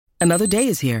Another day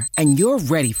is here, and you're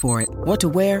ready for it. What to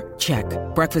wear? Check.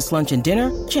 Breakfast, lunch, and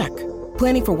dinner? Check.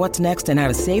 Planning for what's next and how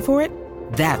to save for it?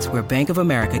 That's where Bank of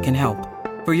America can help.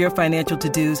 For your financial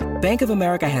to-dos, Bank of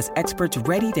America has experts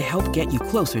ready to help get you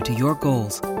closer to your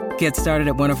goals. Get started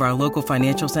at one of our local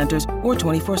financial centers or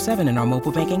 24/7 in our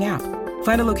mobile banking app.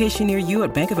 Find a location near you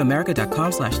at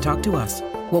bankofamerica.com/talktous.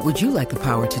 What would you like the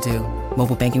power to do?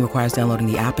 Mobile banking requires downloading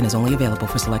the app and is only available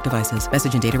for select devices.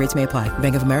 Message and data rates may apply.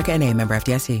 Bank of America N.A., member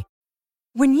FDIC.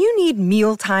 When you need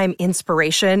mealtime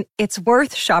inspiration, it's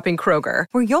worth shopping Kroger,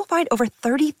 where you'll find over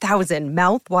 30,000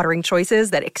 mouth-watering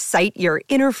choices that excite your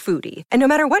inner foodie. And no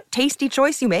matter what tasty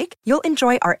choice you make, you'll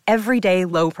enjoy our everyday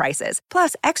low prices,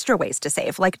 plus extra ways to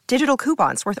save, like digital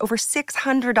coupons worth over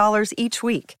 $600 each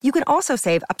week. You can also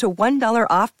save up to $1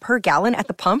 off per gallon at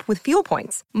the pump with fuel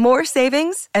points. More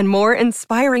savings and more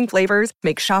inspiring flavors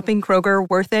make shopping Kroger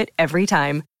worth it every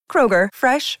time. Kroger,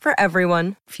 fresh for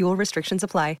everyone. Fuel restrictions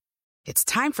apply. It's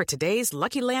time for today's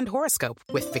Lucky Land horoscope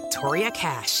with Victoria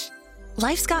Cash.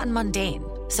 Life's gotten mundane,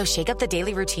 so shake up the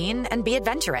daily routine and be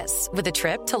adventurous with a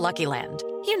trip to Lucky Land.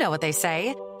 You know what they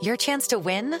say, your chance to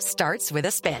win starts with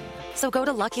a spin. So go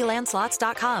to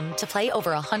LuckyLandSlots.com to play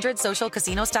over 100 social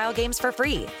casino-style games for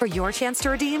free for your chance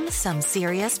to redeem some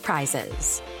serious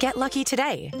prizes. Get lucky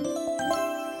today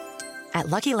at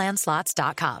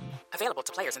LuckyLandSlots.com. Available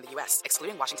to players in the U.S.,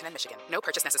 excluding Washington and Michigan. No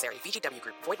purchase necessary. VGW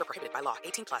Group. Void where prohibited by law.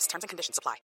 18+. Terms and conditions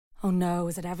apply. Oh no,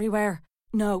 is it everywhere?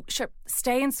 No, sure,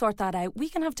 stay and sort that out. We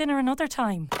can have dinner another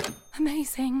time.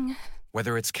 Amazing.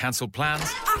 Whether it's cancelled plans...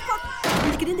 I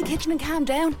need to get in the kitchen and calm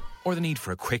down. Or the need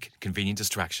for a quick, convenient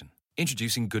distraction.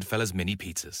 Introducing Goodfellas Mini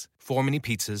Pizzas. 4 mini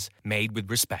pizzas made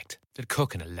with respect that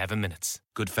cook in 11 minutes.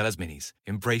 Goodfellas Minis.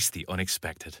 Embrace the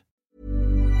unexpected.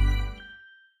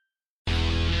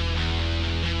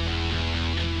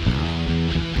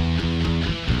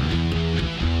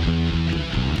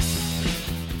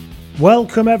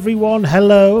 Welcome everyone,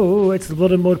 hello, it's the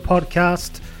Blood and Mud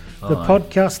podcast, the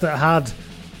podcast that had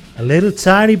a little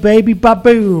tiny baby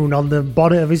baboon on the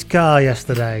bonnet of his car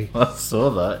yesterday. I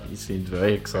saw that, he seemed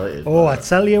very excited. Oh, I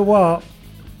tell you what,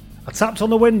 I tapped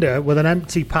on the window with an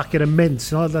empty packet of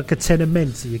mints, you know, like a tin of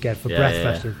mints that you get for breath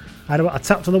freshening. I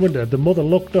tapped on the window, the mother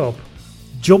looked up,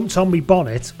 jumped on me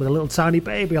bonnet with a little tiny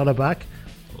baby on her back,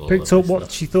 picked up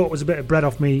what she thought was a bit of bread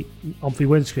off me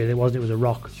windscreen. It wasn't, it was a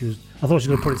rock. I thought she was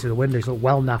going to put it through the window. It's looked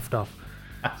well naffed off.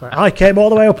 Like, I came all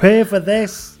the way up here for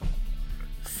this.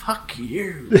 Fuck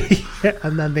you. Yeah,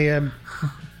 and then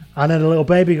a little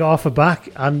baby got off her back,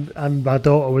 and my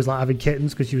daughter was like having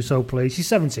kittens because she was so pleased. She's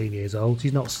 17 years old.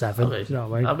 She's not 7. Do you know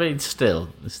what I mean? Still,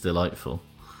 it's delightful.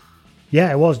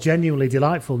 Yeah, it was genuinely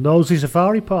delightful. Nosy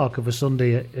Safari Park of a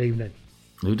Sunday evening.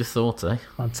 Who'd have thought, eh?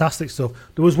 Fantastic stuff.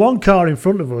 There was one car in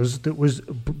front of us that was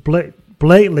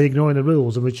blatantly ignoring the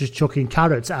rules and was just chucking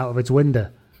carrots out of its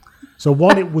window. So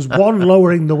it was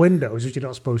lowering the windows, which you're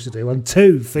not supposed to do, and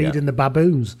 2, feeding the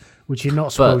baboons, which you're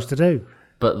not supposed to do.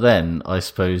 But then, I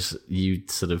suppose you'd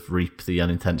sort of reap the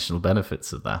unintentional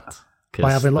benefits of that.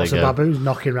 By having lots of baboons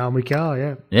knocking around my car,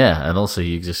 yeah. Yeah, and also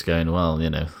you're just going, well,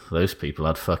 you know, those people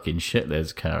had fucking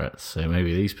shitloads of carrots, so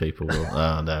maybe these people will...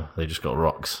 Oh, no, they just got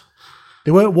rocks.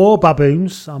 They weren't war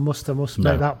baboons. I must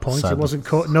make that point. Sad. It wasn't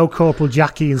no Corporal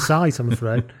Jackie in sight, I'm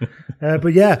afraid.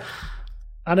 But yeah,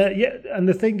 and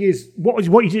the thing is, what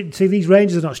you did see, these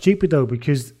rangers are not stupid though,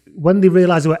 because when they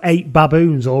realised there were 8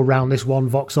 baboons all round this one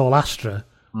Vauxhall Astra,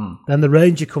 then the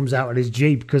ranger comes out in his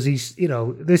jeep because he's, you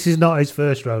know, this is not his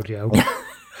first rodeo.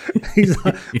 He's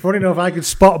like, funny enough, I could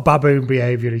spot baboon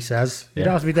behaviour. He says, "You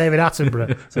don't have to be David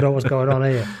Attenborough to know what's going on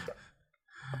here."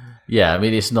 Yeah, I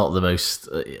mean, it's not the most,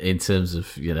 in terms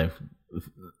of, you know,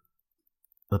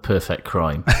 the perfect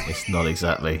crime. It's not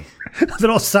exactly. They're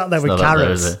all sat there with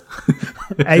carrots.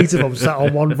 8 of them sat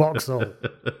on one Vauxhall.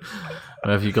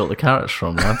 Where have you got the carrots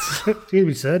from, lads? Excuse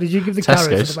me, sir, did you give the Tesco's.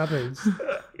 carrots to the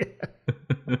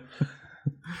baboons?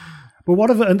 But one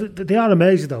of them, and they are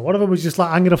amazing though, one of them was just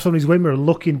like hanging off somebody's window and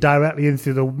looking directly in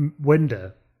through the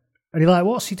window. And you're like,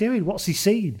 what's he doing? What's he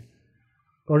seen?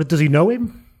 Or does he know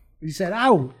him? He said,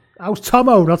 how's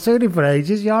Tomo? Not seen him for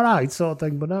ages. You all right? Sort of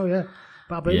thing. But no, yeah.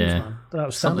 Baboons, man. They're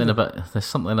outstanding. There's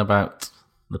something about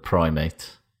the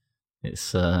primate. It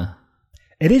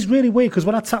is really weird because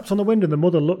when I tapped on the window, the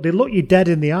mother they look you dead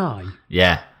in the eye.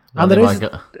 Yeah. And there is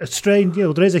a strange, you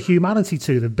know, there is a humanity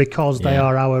to them because they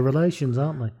are our relations,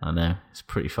 aren't they? I know. It's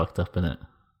pretty fucked up, isn't it?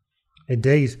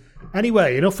 Indeed.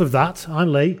 Anyway, enough of that.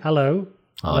 I'm Lee. Hello.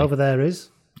 Hi. And over there is...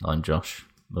 I'm Josh,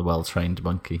 the well-trained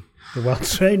monkey. The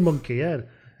well-trained monkey, yeah.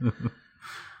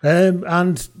 Well,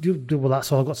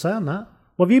 that's all I've got to say on that.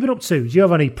 What have you been up to? Do you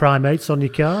have any primates on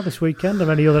your car this weekend or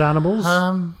any other animals?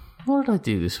 What did I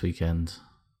do this weekend?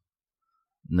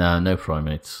 No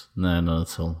primates. No, not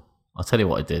at all. I'll tell you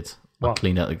what I did. What?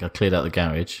 I cleared out the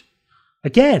garage.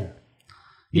 Again?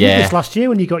 You did this last year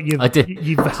when you got your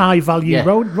high value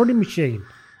running machine.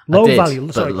 Low value,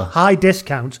 high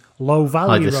discount, low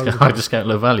value. High discount,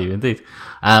 low value, indeed.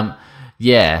 But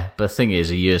the thing is,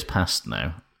 a year's passed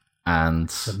now. And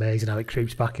it's amazing how it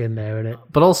creeps back in there, isn't it?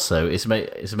 But also, it's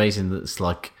amazing that it's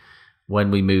like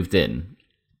when we moved in,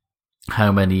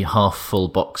 how many half-full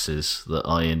boxes that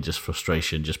I, in just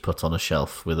frustration, just put on a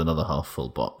shelf with another half-full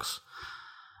box.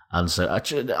 And so,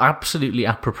 actually, absolutely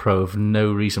apropos of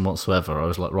no reason whatsoever, I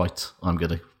was like, right, I'm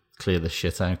going to clear this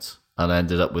shit out. And I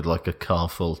ended up with like a car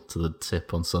full to the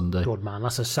tip on Sunday. Good man,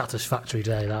 that's a satisfactory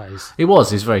day, that is. It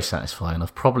was very satisfying.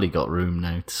 I've probably got room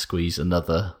now to squeeze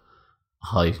another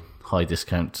high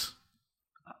discount,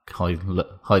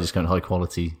 high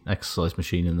quality exercise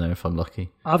machine in there if I'm lucky.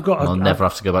 I'll never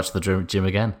have to go back to the gym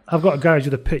again. I've got a garage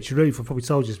with a pitch roof. I've probably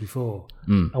told you this before.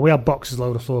 And we had boxes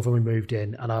load of floor when we moved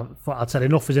in, and I said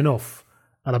enough is enough,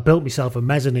 and I built myself a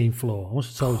mezzanine floor. I must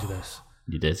have told you this.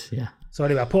 You did, yeah. So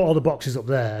anyway, I put all the boxes up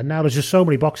there, and now there's just so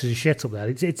many boxes of shit up there.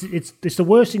 It's the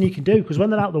worst thing you can do, because when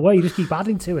they're out of the way, you just keep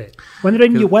adding to it. When they're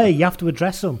in your way, you have to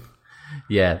address them.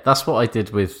 Yeah, that's what I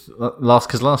did with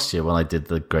last year when I did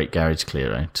the Great Garage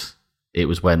clear out. It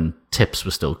was when tips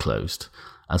were still closed,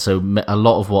 and so a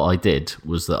lot of what I did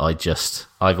was that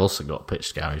I've also got a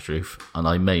pitched garage roof, and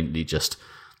I mainly just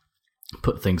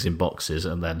put things in boxes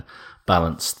and then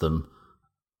balanced them.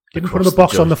 Didn't put a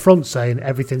box on the front saying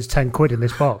everything's £10 in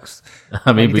this box.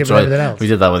 I mean, we did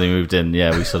that when we moved in.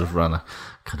 Yeah, we sort of ran out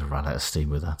of steam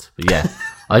with that. But yeah,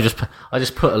 I just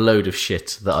put a load of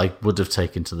shit that I would have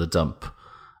taken to the dump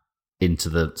into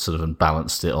the sort of and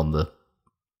balanced it on the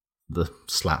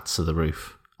slats of the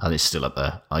roof, and it's still up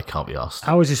there. I can't be asked.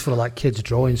 How is this for like kids'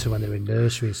 drawings when they're in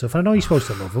nursery and stuff? I know you're supposed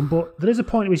to love them, but there is a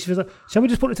point at which you feel like, shall we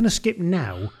just put it in a skip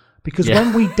now? Because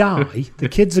when we die, the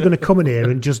kids are going to come in here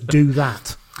and just do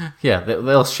that. Yeah,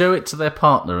 they'll show it to their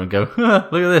partner and go, look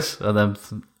at this, and then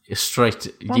straight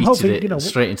into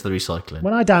the recycling.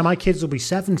 When I die, my kids will be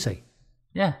 70.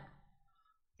 Yeah.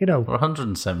 Or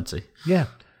 170. Yeah.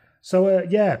 So,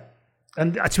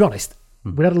 and to be honest,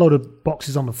 we had a load of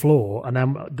boxes on the floor, and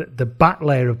then the back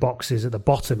layer of boxes at the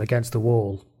bottom against the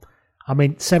wall, I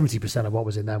mean, 70% of what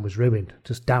was in them was ruined,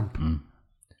 just damp.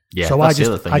 Yeah, so I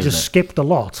just skipped a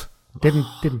lot.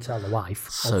 Didn't tell the wife.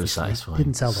 So obviously. satisfying.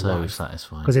 Didn't tell the wife. So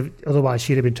satisfying. Because otherwise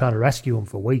she'd have been trying to rescue him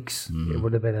for weeks. It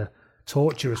would have been a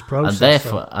torturous process. And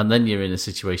therefore, and then you're in a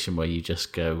situation where you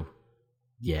just go,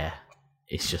 yeah,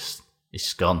 it's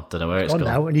gone. Don't know where it's gone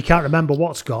now, and you can't remember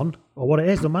what's gone or what it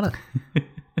is. Doesn't matter.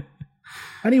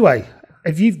 Anyway,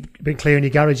 have you been clearing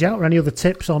your garage out, or any other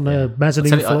tips on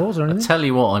mezzanine floors or anything? I'll tell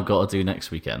you what I've got to do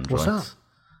next weekend. What's that?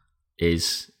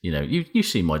 Is you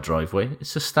see my driveway.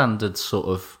 It's a standard sort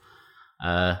of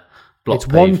block. It's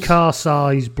paved. one car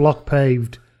size block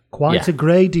paved. Quite a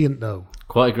gradient though.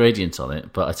 Quite a gradient on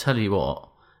it, but I tell you what,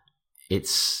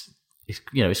 it's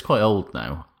quite old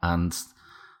now, and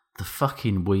the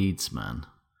fucking weeds, man.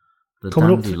 The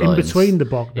coming up dandelions, in between the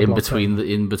block. In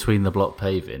between the block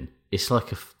paving. It's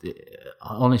like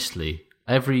honestly,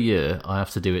 every year I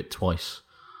have to do it twice.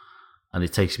 And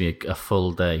it takes me a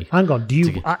full day. Hang on, do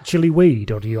you actually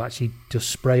weed, or do you actually just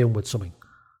spray them with something?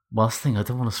 Well, that's the thing, I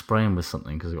don't want to spray them with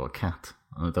something because I've got a cat.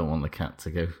 And I don't want the cat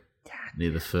to go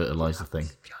near the fertiliser thing.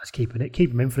 Just keep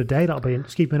them in for a day,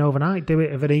 just keep them overnight, do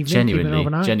it of an evening,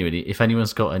 Genuinely, if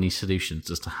anyone's got any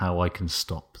solutions as to how I can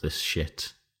stop this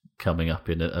shit coming up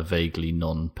in a vaguely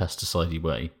non-pesticide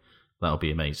way, that'll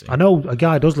be amazing. I know a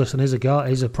guy does listen, he's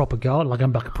a proper gardener, like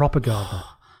I'm like a proper gardener.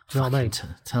 Do you know what I mean?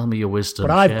 Tell me your wisdom.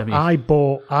 But I've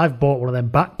bought one of them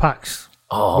backpacks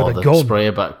with a the gun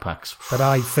sprayer backpacks that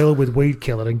I fill with weed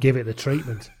killer and give it the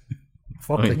treatment.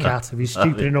 Fuck the cat. If he's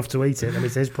stupid enough to eat it, then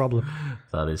it's his problem.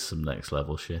 That is some next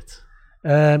level shit.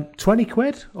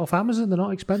 £20 off Amazon. They're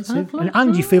not expensive,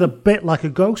 and you feel a bit like a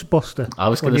Ghostbuster. I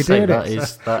was going to say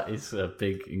that is a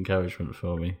big encouragement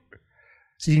for me.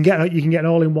 So you can get an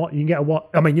all-in-one. You can get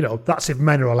I mean, that's if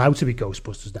men are allowed to be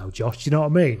Ghostbusters now, Josh. Do you know what I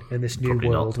mean? In this new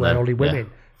world where only women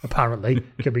apparently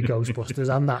can be Ghostbusters,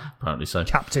 and that apparently so.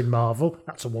 Captain Marvel,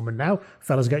 that's a woman now.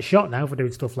 Fellas get shot now for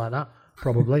doing stuff like that.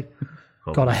 Probably.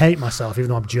 God, I hate myself, even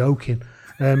though I'm joking.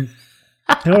 You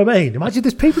know what I mean? Imagine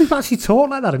there's people who actually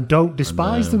talk like that and don't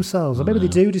despise themselves, or maybe they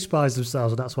do despise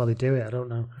themselves, and that's why they do it. I don't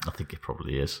know. I think it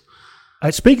probably is.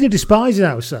 Speaking of despising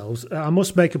ourselves, I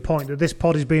must make a point that this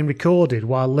pod is being recorded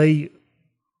while Lee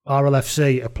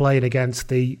RLFC are playing against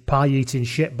the pie-eating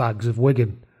shitbags of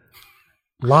Wigan.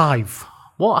 Live.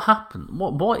 What happened?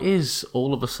 What is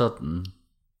all of a sudden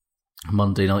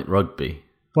Monday Night Rugby?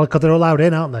 Well, because they're allowed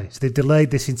in, aren't they? So they've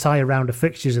delayed this entire round of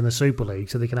fixtures in the Super League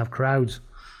so they can have crowds.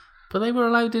 But they were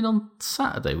allowed in on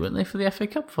Saturday, weren't they, for the FA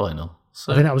Cup final?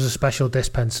 So I think that was a special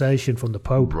dispensation from the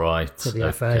Pope to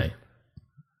the FA.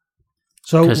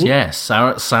 So, because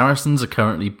Saracens are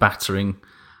currently battering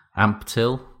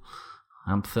Ampthill.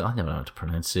 I don't know how to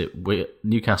pronounce it.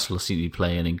 Newcastle seem to be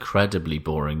playing an incredibly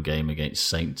boring game against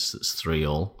Saints. That's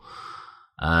 3-3.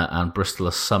 And Bristol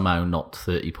are somehow not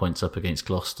 30 points up against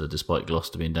Gloucester, despite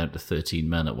Gloucester being down to 13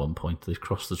 men at one point. They've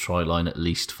crossed the try line at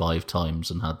least 5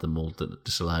 times and had them all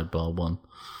disallowed bar one.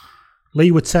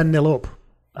 Lee were 10-0 up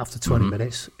after 20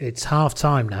 minutes. It's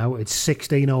half-time now. It's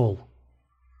 16-all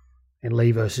in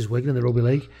Lee versus Wigan in the Rugby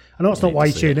League. I know it's not why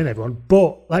you tune in, everyone,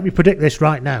 but let me predict this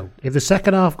right now. If the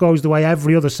second half goes the way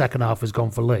every other second half has gone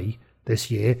for Lee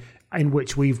this year, in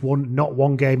which we've won not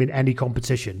one game in any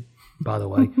competition, by the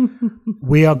way,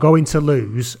 we are going to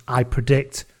lose, I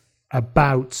predict,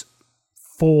 about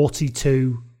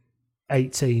 42-18.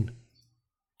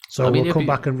 So we'll come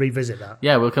back and revisit that.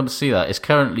 Yeah, we'll come to see that. It's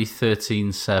currently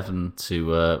 13-7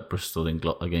 to Bristol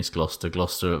against Gloucester.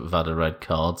 Gloucester have had a red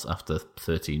card after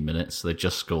 13 minutes. They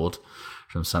just scored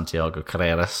from Santiago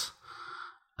Carreras.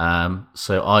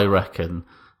 So I reckon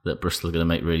that Bristol are going to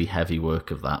make really heavy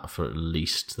work of that for at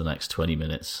least the next 20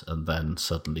 minutes and then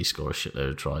suddenly score a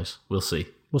shitload of tries. We'll see.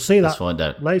 We'll see that. Let's find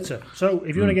out later. So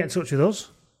if you want to get in touch with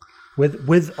us,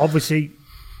 with obviously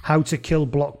how to kill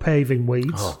block paving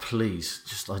weeds. Oh, please.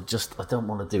 I don't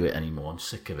want to do it anymore. I'm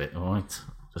sick of it, all right?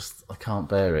 I can't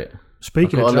bear it.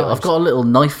 Speaking I've of got a little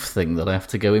knife thing that I have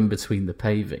to go in between the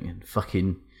paving and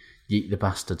fucking yeet the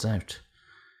bastards out.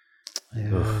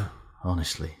 Yeah. Ugh,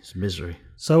 honestly, it's misery.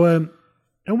 So, and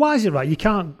why is it right? You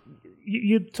can't...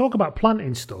 You talk about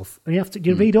planting stuff, and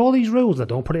you read all these rules that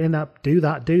don't put it in that, do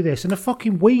this, and a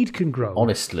fucking weed can grow.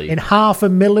 Honestly. In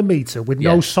 0.5 millimetre with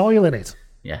no soil in it.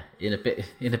 Yeah, in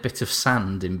a bit of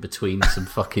sand in between some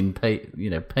fucking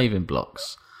paving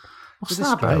blocks. What's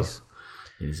that about?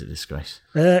 It is a disgrace.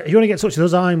 If you want to get in touch with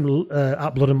us, I'm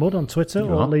at Blood and Mud on Twitter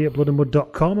or Lee at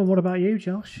bloodandmud.com. And what about you,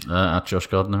 Josh? At Josh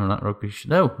Gardner and at Rugby.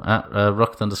 at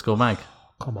Rocked_mag.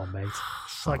 Come on, mate.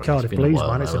 It's like Cardiff Blues,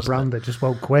 man. It's a brand that just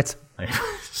won't quit.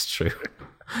 It's true.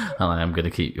 And I am going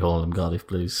to keep calling them Cardiff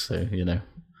Blues, so,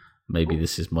 maybe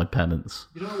this is my penance.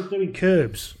 You know, I was doing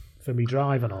curbs for me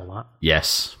drive and all that.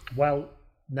 Yes. Well,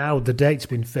 now the date's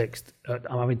been fixed.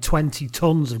 I'm having 20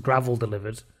 tons of gravel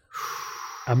delivered.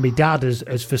 And my dad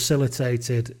has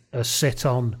facilitated a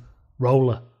sit-on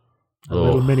roller, a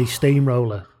little mini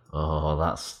steamroller. Oh,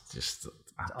 that's just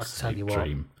absolute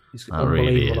dream. It's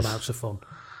unbelievable amounts of fun.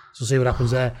 So see what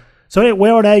happens there. So anyway,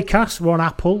 we're on Acast, we're on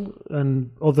Apple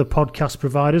and other podcast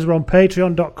providers. We're on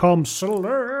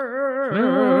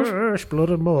patreon.com/Blood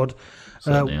and Mud,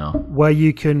 where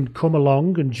you can come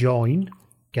along and join,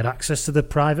 get access to the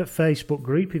private Facebook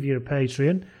group if you're a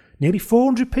Patreon. Nearly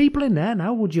 400 people in there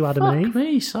now, would you, Adam and Eve? Fuck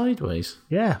me, sideways.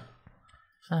 Yeah.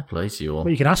 Fair play to you all.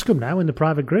 Well, you can ask them now in the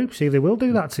private group, see if they will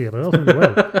do that to you, but I don't think they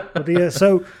will. But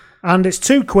and it's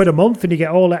 £2 a month, and you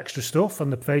get all extra stuff on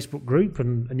the Facebook group,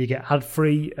 and you get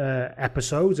ad-free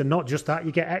episodes, and not just that,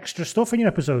 you get extra stuff in your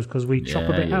episodes, because we chop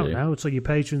a bit out now, so your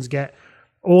patrons get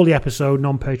all the episode,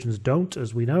 non-patrons don't,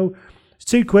 as we know. It's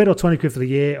 £2 or £20 for the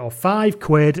year, or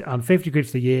 £5 and £50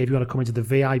 for the year if you want to come into the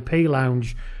VIP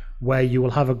lounge, where you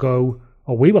will have a go,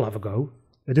 or we will have a go.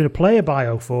 They're doing a player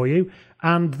bio for you.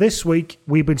 And this week,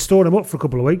 we've been storing them up for a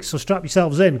couple of weeks, so strap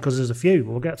yourselves in, because there's a few.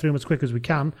 We'll get through them as quick as we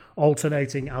can,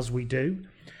 alternating as we do.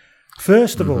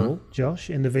 First of all,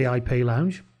 Josh, in the VIP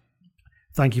lounge,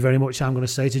 thank you very much, I'm going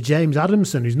to say, to James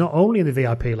Adamson, who's not only in the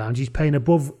VIP lounge, he's paying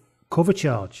above cover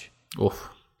charge. Oof.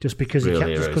 Just because he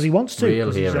wants to,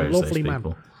 because he's a lovely man.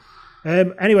 People.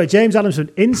 Anyway, James Adamson,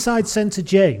 inside centre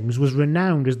James, was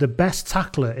renowned as the best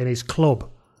tackler in his club.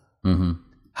 Mm-hmm.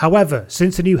 However,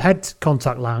 since the new head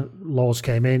contact laws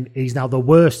came in, he's now the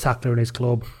worst tackler in his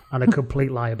club and a complete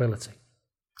liability.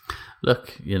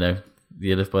 Look, you live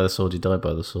by the sword, you die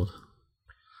by the sword.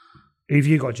 Who have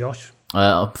you got, Josh?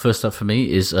 First up for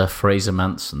me is Fraser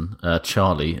Manson,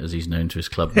 Charlie, as he's known to his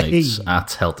club mates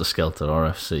at Helter Skelter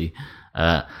RFC.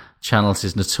 Channels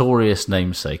his notorious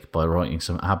namesake by writing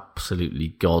some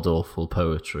absolutely god-awful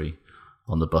poetry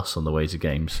on the bus on the way to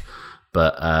games.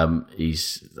 But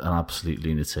he's an absolute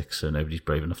lunatic, so nobody's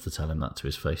brave enough to tell him that to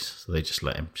his face. So they just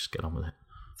let him just get on with it.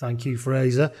 Thank you,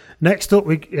 Fraser. Next up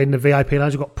in the VIP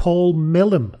lounge, we've got Paul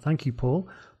Millam. Thank you, Paul.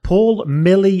 Paul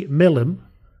Millie Millam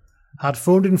had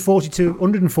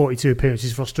 142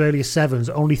 appearances for Australia Sevens,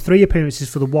 only 3 appearances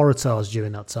for the Waratahs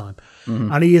during that time.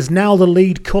 Mm-hmm. And he is now the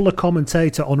lead colour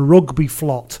commentator on Rugby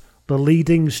Flot, the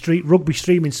leading rugby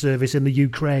streaming service in the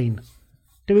Ukraine.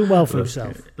 Doing well for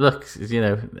himself. Look,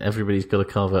 everybody's got to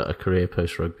carve out a career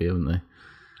post-rugby, haven't they?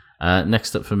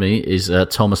 Next up for me is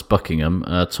Thomas Buckingham.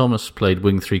 Thomas played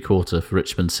wing three-quarter for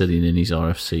Richmond City in his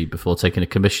RFC before taking a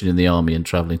commission in the army and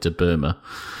travelling to Burma,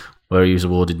 where he was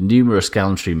awarded numerous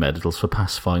gallantry medals for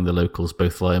pacifying the locals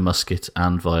both via musket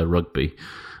and via rugby.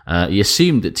 He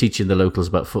assumed that teaching the locals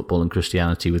about football and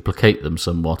Christianity would placate them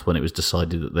somewhat when it was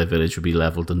decided that their village would be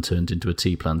levelled and turned into a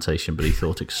tea plantation, but he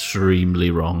thought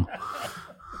extremely wrong.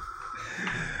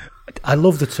 I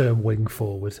love the term wing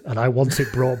forward, and I want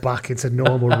it brought back into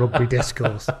normal rugby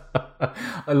discourse.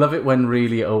 I love it when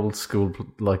really old school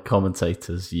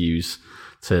commentators use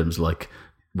terms like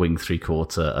wing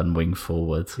three-quarter and wing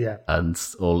forward. Yeah. And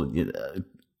all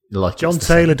like John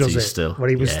Taylor does it still. when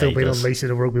he was still being unleashed in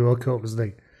the Rugby World Cup, wasn't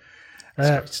he?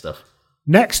 Great stuff.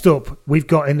 Next up, we've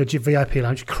got in the VIP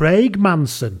lounge Craig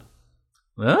Manson,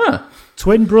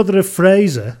 twin brother of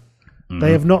Fraser.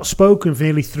 They have not spoken for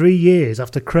nearly 3 years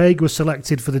after Craig was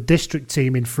selected for the district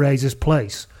team in Fraser's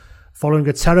place, following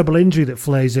a terrible injury that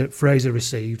Fraser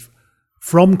received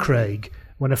from Craig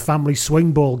when a family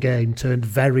swing ball game turned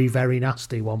very, very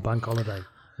nasty one bank holiday.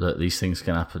 Look, these things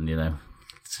can happen,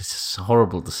 It's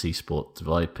horrible to see sport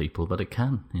divide people, but it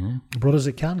can, Brothers,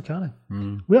 it can't it?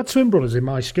 We had twin brothers in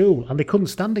my school, and they couldn't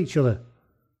stand each other.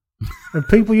 And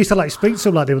people used to speak to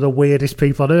them like they were the weirdest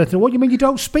people on earth. And what do you mean you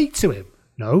don't speak to him?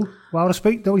 No. Why would I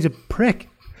speak? No, he's a prick.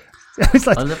 It's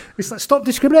like stop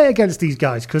discriminating against these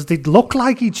guys because they look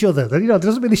like each other. It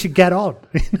doesn't mean they should get on.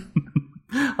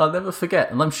 I'll never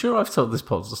forget, and I'm sure I've told this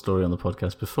story on the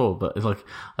podcast before, but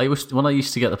it's when I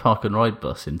used to get the park and ride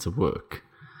bus into work,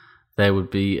 there would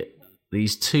be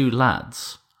these two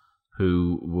lads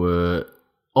who were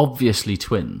obviously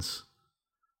twins,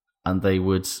 and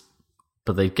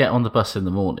they'd get on the bus in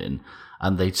the morning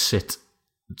and they'd sit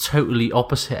totally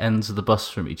opposite ends of the bus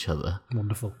from each other.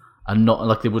 Wonderful. And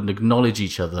not they wouldn't acknowledge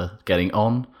each other getting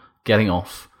on, getting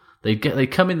off. They'd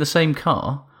come in the same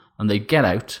car and they'd get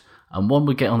out, and one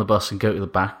would get on the bus and go to the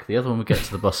back, the other one would get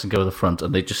to the bus and go to the front,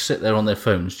 and they'd just sit there on their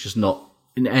phones, just not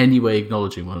in any way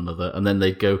acknowledging one another, and then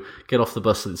they'd go get off the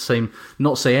bus at the same,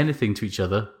 not say anything to each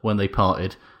other when they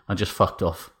parted, and just fucked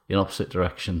off in opposite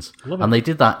directions. And they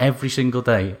did that every single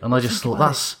day, and I just thought,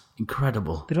 that's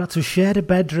incredible. They'd have to share a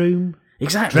bedroom.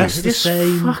 Exactly. Dressed the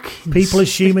same. People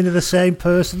assuming they're the same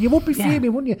person. You would be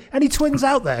fuming, wouldn't you? Any twins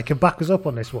out there can back us up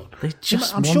on this one.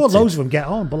 I'm sure loads of them get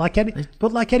on, but like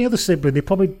any other sibling, they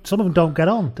probably some of them don't get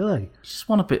on, do they? Just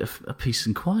want a bit of peace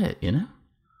and quiet,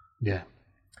 Yeah.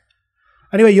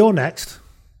 Anyway, you're next.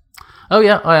 Oh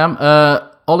yeah, I am.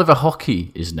 Oliver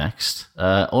Hockey is next.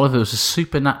 Oliver was a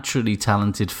supernaturally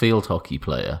talented field hockey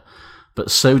player,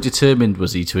 but so determined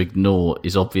was he to ignore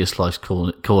his obvious life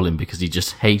calling because he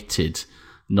just hated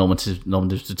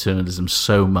normative determinism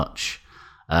so much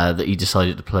that he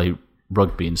decided to play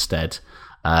rugby instead,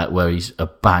 where he's a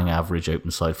bang average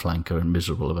open side flanker and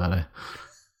miserable about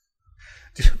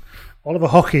it. Oliver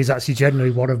Hockey is actually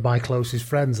generally one of my closest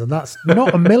friends, and that's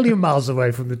not a million miles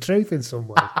away from the truth in some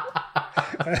way.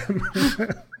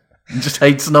 He just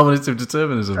hates normative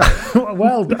determinism.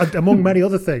 Well, among many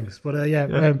other things. But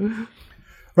yeah.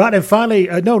 Right then, finally,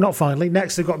 no, not finally.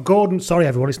 Next, we've got Gordon. Sorry,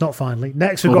 everyone, it's not finally.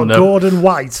 Next, we've got Gordon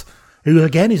White, who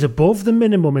again is above the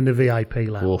minimum in the VIP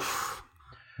lounge. Oof.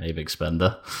 A big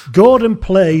spender. Gordon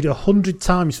played 100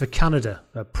 times for Canada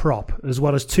at prop, as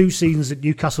well as 2 seasons at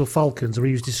Newcastle Falcons, where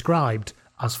he was described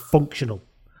as functional.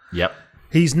 Yep.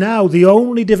 He's now the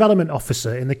only development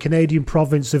officer in the Canadian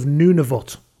province of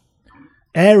Nunavut.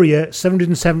 Area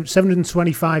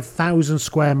 725,000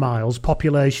 square miles,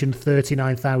 population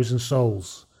 39,000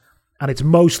 souls. And it's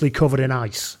mostly covered in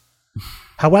ice.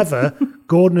 However,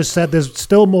 Gordon has said there's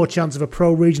still more chance of a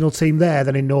pro-regional team there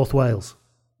than in North Wales.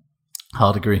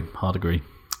 Hard agree.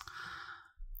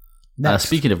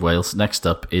 Speaking of Wales, next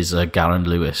up is Garen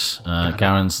Lewis.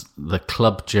 Garen's the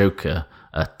club joker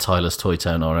at Tyler's Toy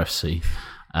Town RFC.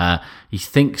 He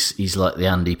thinks he's like the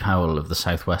Andy Powell of the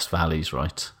Southwest Valleys,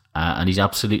 right? And he's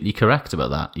absolutely correct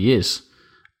about that. He is,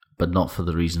 but not for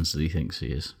the reasons that he thinks he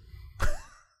is.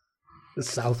 The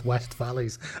Southwest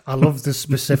Valleys. I love the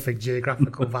specific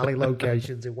geographical valley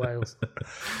locations in Wales.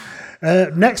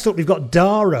 Next up, we've got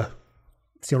Dara.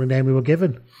 It's the only name we were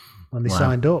given when they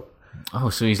signed up. Oh,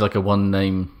 so he's like a one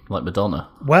name like Madonna.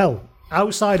 Well,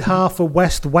 outside half of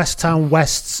West Town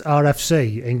West's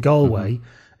RFC in Galway,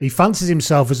 he fancies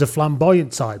himself as a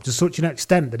flamboyant type to such an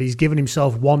extent that he's given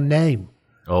himself one name.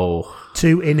 Oh.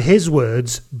 To, in his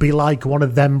words, be like one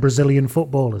of them Brazilian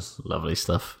footballers. Lovely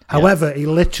stuff. However, he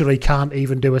literally can't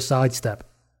even do a sidestep.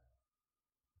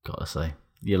 Gotta say,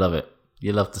 you love it.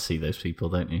 You love to see those people,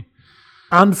 don't you?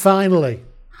 And finally,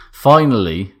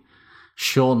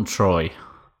 Sean Troy,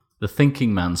 the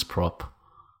thinking man's prop,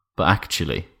 but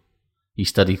actually, he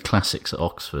studied classics at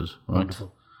Oxford, right?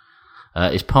 Wonderful.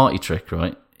 His party trick,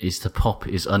 right, is to pop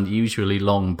his unusually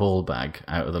long ball bag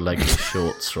out of the leg of his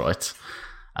shorts, right?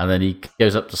 And then he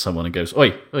goes up to someone and goes,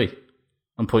 "Oi, oi,"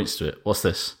 and points to it. "What's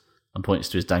this?" And points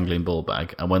to his dangling ball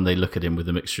bag. And when they look at him with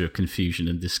a mixture of confusion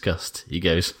and disgust, he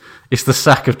goes, "It's the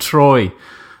sack of Troy."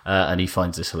 And he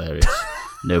finds this hilarious.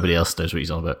 Nobody else knows what he's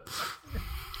on about.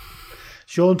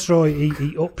 Sean Troy,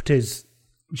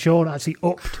 Sean actually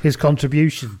upped his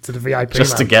contribution to the VIP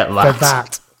Just to lounge get for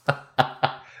that.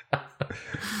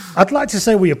 I'd like to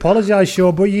say we apologise,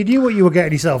 Sean, but you knew what you were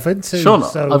getting yourself into. Sean,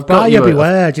 so I've got buyer you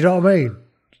beware, do you know what I mean?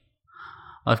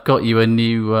 I've got you a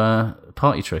new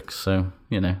party trick, so,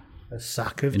 A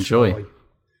sack of enjoy. Troy.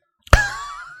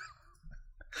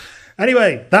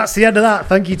 Anyway, that's the end of that.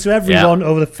 Thank you to everyone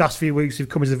over the past few weeks who've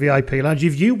come into the VIP lounge.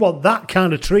 If you want that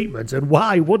kind of treatment, and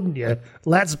why wouldn't you?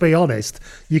 Let's be honest.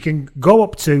 You can go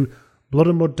up to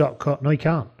bloodandmud.com. No, you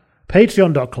can't.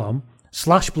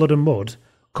 Patreon.com/bloodandmud.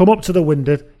 Come up to the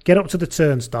window, get up to the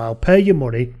turnstile, pay your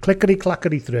money,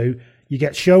 clickety-clackety through. You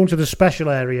get shown to the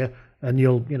special area, and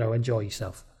you'll, enjoy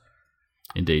yourself.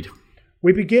 Indeed.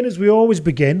 We begin as we always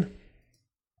begin,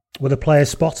 with a player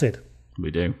spotted.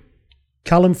 We do.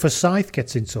 Callum Forsyth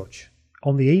gets in touch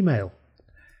on the email.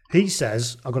 He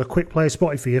says, "I've got a quick player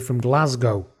spotted for you from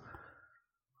Glasgow.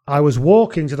 I was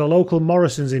walking to the local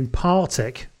Morrison's in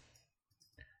Partick,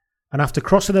 and after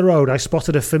crossing the road, I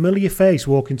spotted a familiar face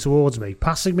walking towards me.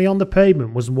 Passing me on the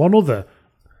pavement was none other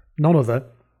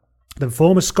than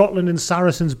former Scotland and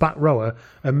Saracens back rower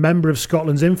and member of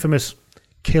Scotland's infamous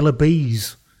Killer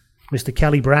Bees, Mr.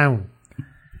 Kelly Brown.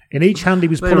 In each hand he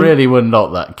was They pulling... really were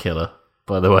not that killer,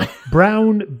 by the way.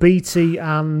 Brown, Beattie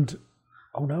and...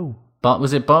 Oh no.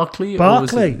 Was it Barkley?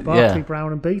 Barkley, Yeah.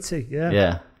 Brown and Beattie,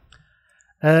 yeah.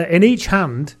 Yeah. In each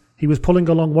hand, he was pulling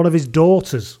along one of his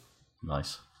daughters,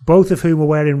 Nice. both of whom were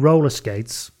wearing roller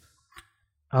skates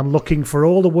and looking for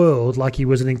all the world like he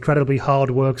was an incredibly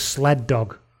hard-worked sled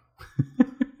dog.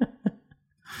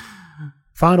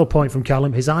 Final point from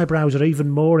Callum, his eyebrows are even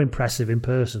more impressive in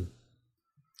person.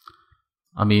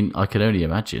 I mean, I can only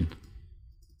imagine.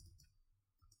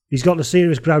 He's got the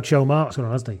serious Groucho Marx going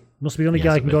on, hasn't he? Must be the only Yes,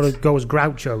 guy a who can bit. go as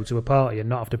Groucho to a party and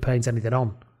not have to paint anything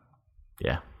on.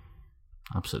 Yeah.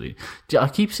 Absolutely. I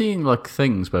keep seeing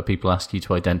things where people ask you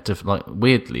to identify,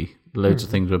 weirdly, loads of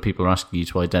things where people are asking you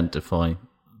to identify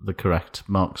the correct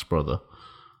Marx brother,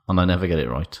 and I never get it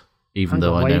right, even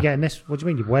though I Where are know. you getting this? What do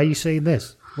you mean? Where are you seeing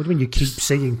this? What do you mean you keep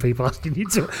seeing people asking you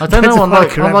to? I don't know, on identify the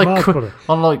correct Marx brother?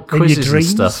 In quizzes your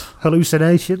dreams, and stuff.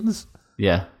 hallucinations.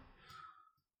 Yeah.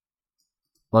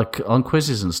 On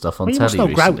quizzes and stuff on Well, you telly must know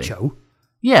recently. Groucho.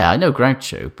 Yeah, I know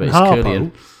Groucho, but And it's Harpo. curly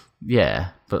and... Yeah,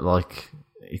 but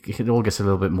it all gets a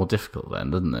little bit more difficult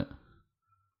then, doesn't it?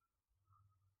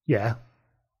 Yeah.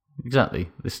 Exactly.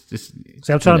 This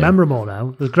See, I'm trying to remember them all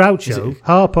now. There's Groucho,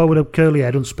 Harpo with a curly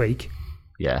head, doesn't speak.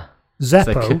 Yeah.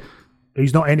 Zeppo,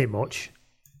 who's not in it much.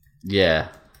 Yeah.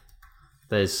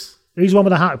 There's... Who's the one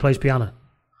with the hat who plays piano?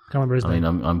 Can't remember his name.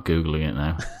 I'm Googling it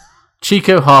now.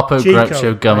 Chico, Harpo, Chico, Groucho,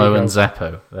 there Gummo, you and go.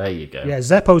 Zeppo. There you go. Yeah,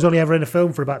 Zeppo's only ever in a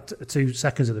film for about 2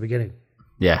 seconds at the beginning.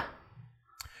 Yeah.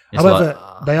 It's However,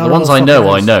 they are the ones all I know,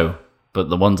 fuckers. but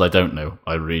the ones I don't know,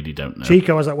 I really don't know.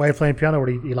 Chico has that way of playing piano where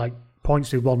he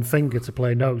points with one finger to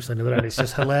play notes and the other end. It's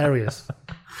just hilarious.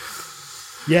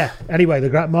 Yeah. Anyway,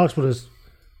 the Marx Brothers.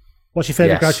 What's your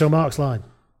favourite Yes. Groucho Marx line?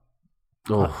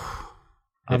 Oh,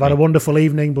 I've had a wonderful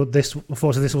evening, but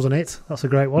unfortunately this wasn't it. That's a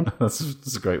great one.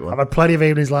 that's a great I've one. had plenty of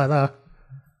evenings like that.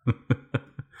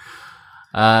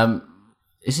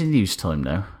 Is it news time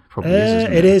now? Probably is,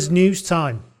 isn't It is news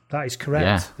time. That is correct.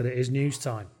 Yeah. That it is news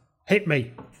time. Hit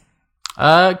me.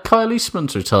 Kyle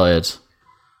Eastman's retired.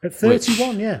 At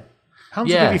 31, yeah. How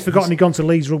Yeah, have you forgotten he'd gone to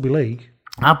Leeds Rugby League?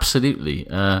 Absolutely.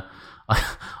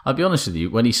 I'll be honest with you,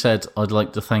 when he said, I'd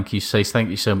like to thank you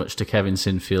so much to Kevin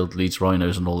Sinfield, Leeds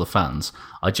Rhinos and all the fans,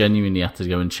 I genuinely had to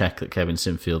go and check that Kevin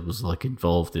Sinfield was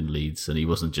involved in Leeds and he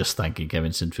wasn't just thanking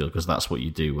Kevin Sinfield, because that's what you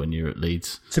do when you're at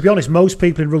Leeds. To be honest, most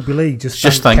people in Rugby League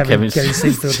just thank Kevin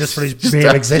Sinfield just for his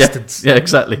mere existence. Yeah,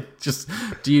 exactly. Is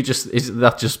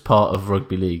that just part of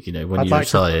Rugby League, when you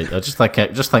retire? I just thank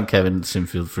Kevin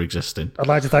Sinfield for existing. I'd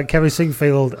like to thank Kevin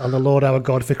Singfield and the Lord our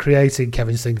God for creating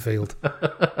Kevin Singfield.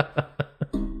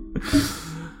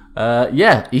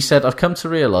 He said, I've come to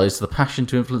realise the passion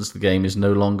to influence the game is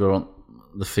no longer on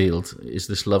the field. It's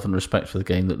this love and respect for the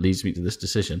game that leads me to this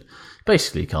decision.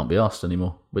 Basically, he can't be asked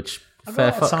anymore, which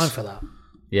fair fucks. Time for that.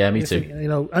 Yeah, me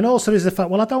too. And also there's the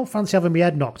fact, I don't fancy having my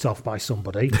head knocked off by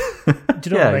somebody. Do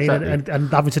you know what I mean? Exactly. And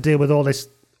having to deal with all this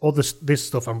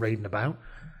stuff I'm reading about.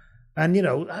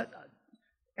 And,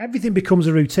 everything becomes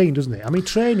a routine, doesn't it? I mean,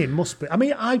 training must be... I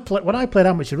mean, when I played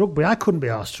amateur rugby, I couldn't be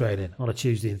arsed training on a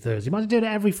Tuesday and Thursday. Imagine doing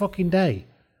it every fucking day,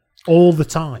 all the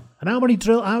time. And how many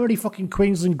fucking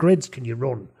Queensland grids can you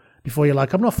run before you're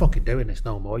like, I'm not fucking doing this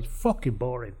no more. It's fucking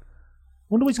boring.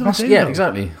 Wonder what he's going to do. Yeah, though.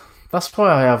 Exactly. That's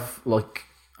why I have,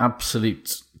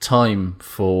 absolute time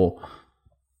for,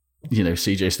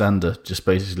 CJ Stander just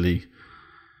basically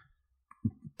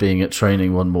being at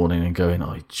training one morning and going,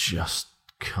 I just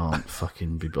can't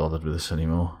fucking be bothered with this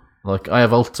anymore. I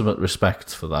have ultimate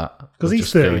respect for that. Because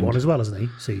he's 31 as well, isn't he,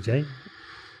 CJ?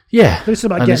 Yeah. But it's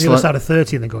about getting the other side of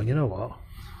 30 and then going, you know what?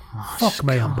 Fuck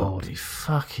me, I'm bored. Be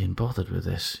fucking bothered with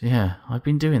this. Yeah, I've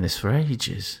been doing this for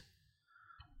ages.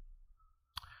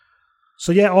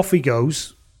 So yeah, off he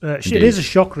goes. It is a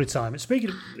shock retirement. Speaking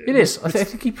of... It is. I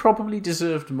think he probably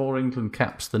deserved more England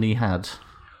caps than he had.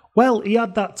 Well, he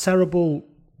had that terrible...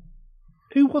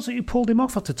 Who was it who pulled him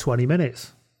off after 20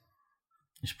 minutes?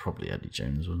 It's probably Eddie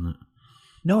Jones, wasn't it?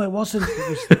 No, it wasn't. It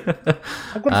was,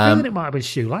 I've got a feeling it might have been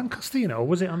Stu Lancaster, or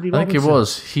was it Andy Robinson? I think it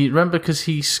was. Remember, because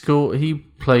he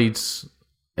played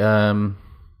in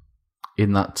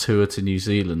that tour to New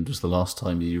Zealand was the last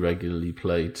time he regularly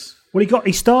played. Well,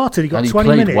 he started, he got 20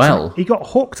 minutes. Well. He got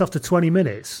hooked after 20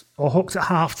 minutes, or hooked at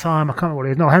half time. I can't remember what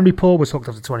it is. No, Henry Paul was hooked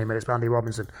after 20 minutes by Andy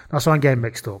Robinson. That's why I'm getting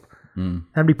mixed up.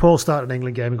 Henry Paul started an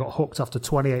England game and got hooked after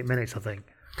 28 minutes, I think,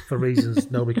 for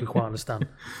reasons nobody could quite understand.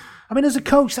 I mean, as a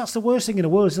coach, that's the worst thing in the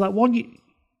world. It's like, one,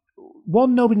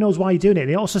 nobody knows why you're doing it,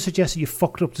 and it also suggests that you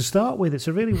fucked up to start with. It's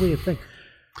a really weird thing.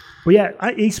 But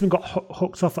yeah, Eastman got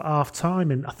hooked off at half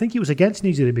time, and I think it was against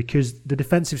New Zealand because the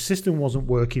defensive system wasn't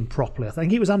working properly. I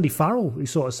think it was Andy Farrell who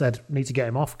sort of said, need to get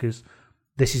him off because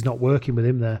this is not working with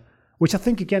him there, which I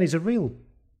think, again, is a real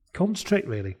cunt's trick,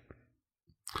 really.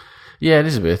 Yeah, it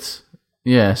is a bit.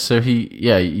 Yeah, so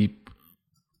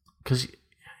because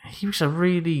he was I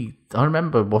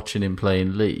remember watching him play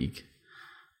in league,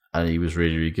 and he was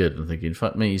really, really good, and thinking,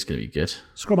 fuck me, he's going to be good.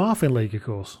 Scrum half in league, of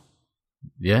course.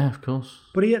 Yeah, of course.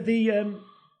 But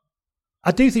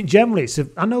I do think generally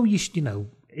I know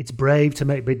it's brave to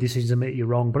make big decisions and admit you're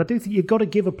wrong, but I do think you've got to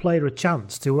give a player a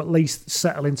chance to at least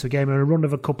settle into a game and a run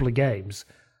of a couple of games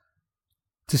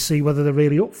to see whether they're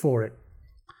really up for it.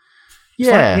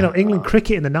 Yeah. It's like, England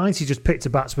cricket in the 90s just picked a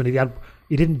batsman. He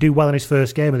didn't do well in his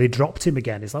first game and they dropped him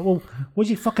again. It's like, well, what do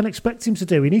you fucking expect him to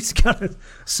do? He needs to kind of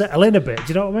settle in a bit. Do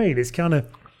you know what I mean? It's kind of...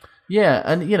 Yeah,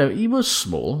 and, he was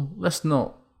small. Let's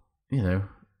not, And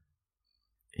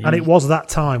it was that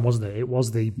time, wasn't it? It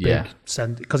was the big...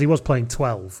 Because he was playing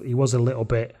 12. He was a little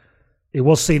bit... It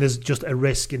was seen as just a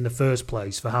risk in the first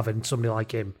place for having somebody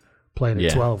like him playing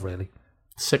at 12, really.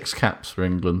 6 caps for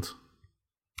England.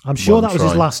 I'm sure that was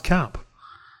his last cap.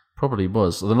 Probably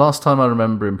was. The last time I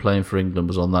remember him playing for England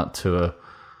was on that tour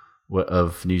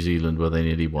of New Zealand where they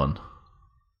nearly won.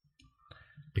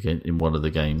 Again, in one of the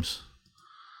games.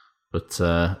 But,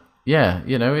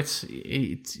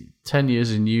 it's 10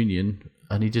 years in Union,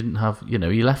 and he didn't have, he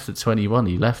left at 21.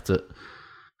 He left at,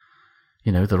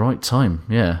 the right time.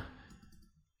 Yeah.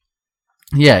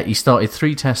 Yeah, he started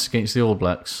 3 tests against the All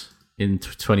Blacks in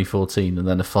 2014, and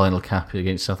then a final cap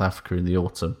against South Africa in the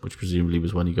autumn, which presumably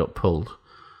was when he got pulled.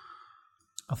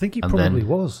 I think he probably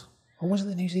was. Or was it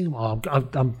the New Zealand one?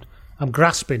 I'm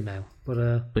grasping now.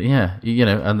 But yeah,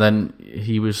 and then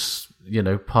he was,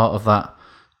 part of that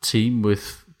team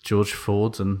with George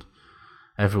Ford and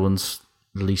everyone's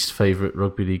least favourite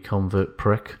rugby league convert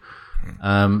prick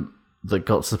that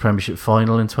got to the Premiership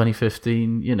final in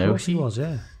 2015. Of course he was,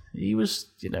 yeah. He was,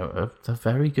 a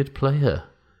very good player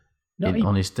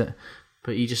on his day.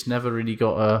 But he just never really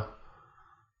got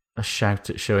a shout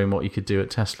at showing what he could do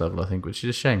at test level, I think, which is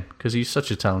a shame because he's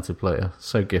such a talented player,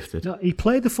 so gifted. No, he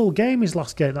played the full game his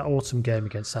last game, that autumn game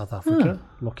against South Africa,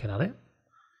 looking at it.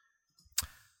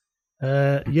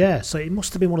 So it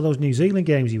must have been one of those New Zealand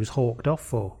games he was hawked off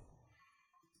for.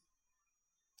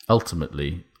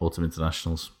 Ultimately, autumn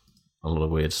internationals, a lot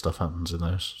of weird stuff happens in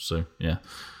those, so yeah.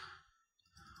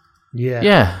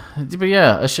 Yeah, but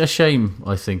a shame,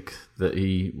 I think, that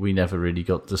we never really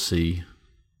got to see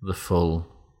the full...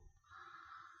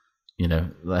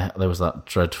 there was that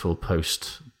dreadful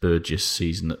post-Burgess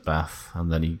season at Bath,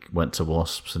 and then he went to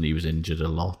Wasps and he was injured a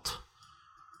lot.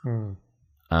 And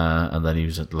then he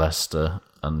was at Leicester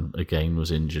and again was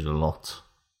injured a lot.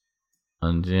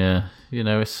 And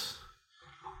it's...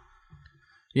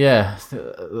 Yeah,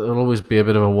 there'll always be a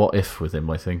bit of a what-if with him,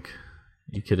 I think.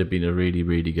 He could have been a really,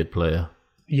 really good player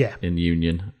in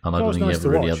Union, and I don't think he ever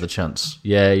really had the chance.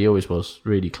 Yeah, he always was.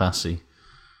 Really classy.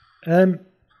 But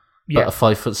a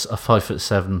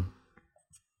 5'7",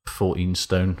 14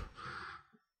 stone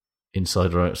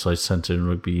inside or outside centre in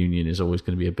rugby union is always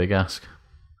going to be a big ask.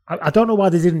 I don't know why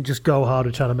they didn't just go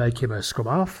harder trying to make him a scrum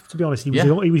half. To be honest, he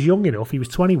was young enough. He was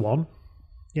 21.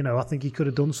 I think he could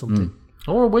have done something.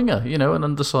 Or a winger, an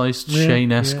undersized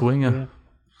Shane-esque winger.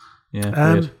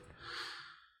 Yeah, weird.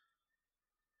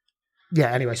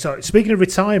 Yeah, anyway, so speaking of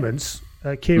retirements,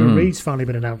 Kieran Reid's finally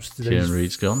been announced. Kieran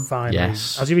Reid's gone. Finally.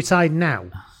 Yes. Has he retired now?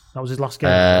 That was his last game?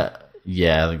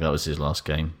 Yeah, I think that was his last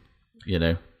game.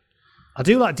 I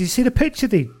do like... Did you see the picture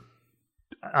they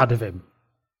had of him?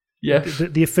 Yeah.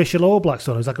 The official All Blacks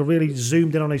one. It was like a really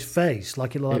zoomed in on his face,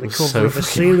 like it looked like the cover of a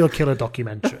serial killer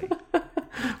documentary.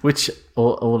 Which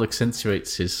all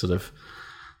accentuates his sort of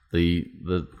the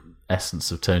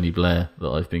essence of Tony Blair that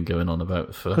I've been going on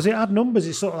about for... Because it had numbers.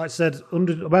 It sort of like said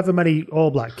however many All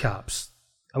Black caps,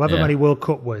 however many World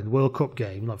Cup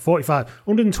game, like 45,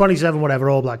 127 whatever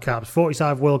All Black caps,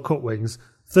 45 World Cup wins,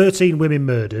 13 women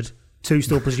murdered, 2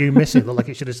 still presumed missing. Looked like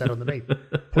it should have said underneath.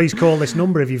 Please call this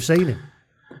number if you've seen him.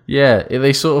 Yeah,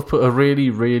 they sort of put a really,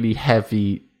 really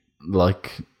heavy,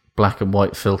 like, black and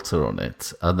white filter on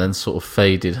it, and then sort of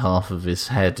faded half of his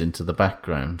head into the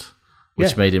background,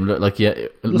 which made him look like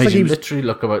literally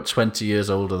look about 20 years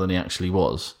older than he actually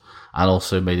was, and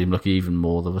also made him look even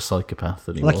more of a psychopath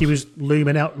than he was. Like he was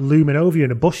looming over you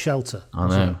in a bush shelter. I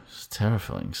know, it's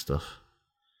terrifying stuff.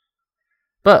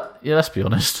 But yeah, let's be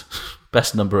honest,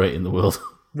 best number 8 in the world.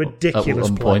 Ridiculous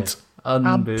at one player. Point.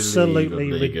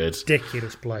 Absolutely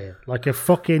ridiculous player. Like a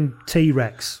fucking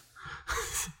T-Rex.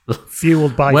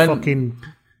 Fueled by fucking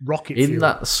rocket fuel. In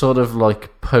that sort of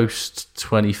like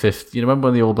post-2015... remember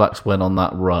when the All Blacks went on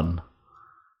that run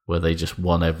where they just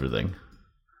won everything?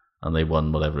 And they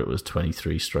won whatever it was,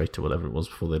 23 straight or whatever it was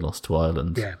before they lost to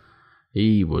Ireland. Yeah.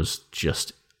 He was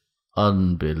just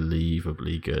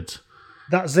unbelievably good.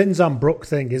 That Zinzan Brook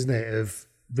thing, isn't it, of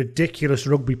ridiculous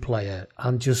rugby player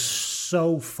and just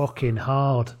so fucking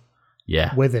hard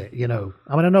with it, I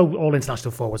mean, I know all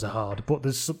international forwards are hard, but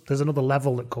there's another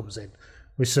level that comes in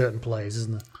with certain players,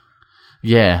 isn't there?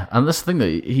 Yeah, and that's the thing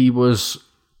that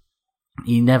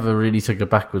he never really took a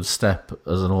backward step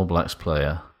as an All Blacks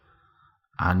player,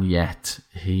 and yet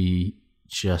he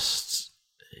was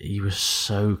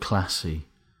so classy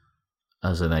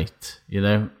as an 8,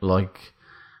 like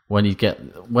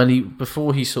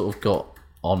before he sort of got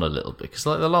on a little bit, because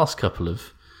like the last couple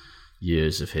of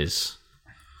years of his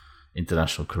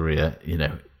international career,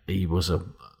 he was a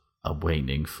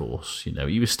waning force.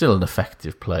 He was still an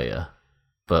effective player,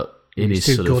 but in his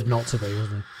too good not to be,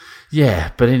 wasn't he?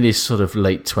 Yeah, but in his sort of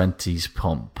late 20s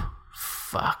pomp,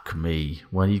 fuck me,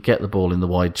 when he'd get the ball in the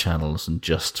wide channels and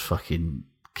just fucking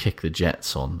kick the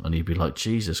jets on, and he'd be like,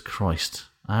 Jesus Christ,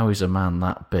 how is a man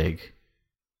that big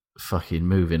fucking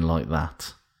moving like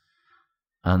that?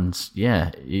 And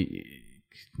yeah,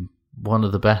 one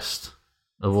of the best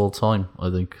of all time, I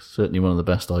think. Certainly one of the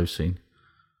best I've seen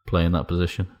playing that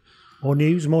position. More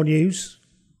news?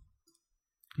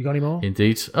 You got any more?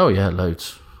 Indeed. Oh yeah,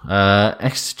 loads.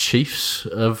 Ex-Chiefs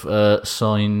have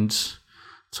signed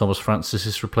Thomas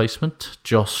Francis's replacement,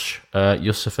 Josh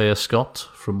Yusufea Scott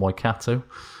from Waikato.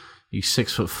 He's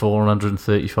 6'4",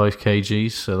 135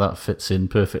 kgs, so that fits in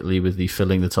perfectly with the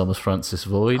filling the Thomas Francis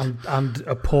void. And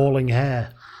appalling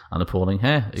hair.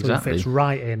 Exactly. So it fits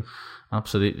right in.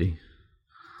 Absolutely.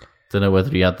 Don't know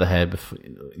whether he had the hair before,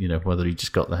 whether he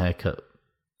just got the haircut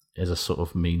as a sort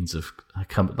of means of,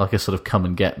 like a sort of come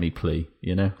and get me plea,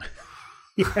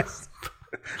 Yes.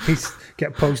 He's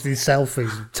posting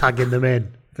selfies, tagging them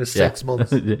in for 6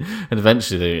 months. And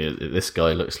eventually this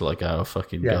guy looks like our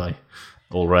fucking guy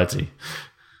already.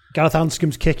 Gareth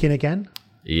Anscombe's kicking again.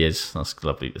 He is. That's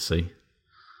lovely to see.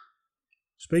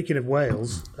 Speaking of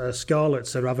Wales,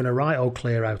 Scarlets are having a right old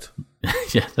clear out.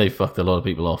 Yeah, they fucked a lot of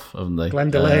people off, haven't they?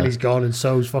 Glenn Delaney's gone, and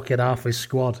so's fucking half his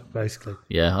squad, basically.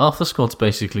 Yeah, half the squad's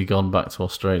basically gone back to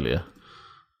Australia.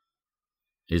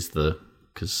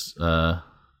 Because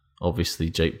obviously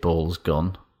Jake Ball's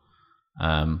gone,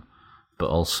 but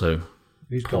also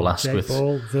Who's Paul gone? Asquith. Jake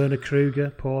Ball, Werner Kruger,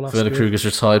 Paul Asquith. Werner Kruger's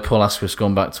retired. Paul Asquith's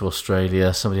gone back to Australia.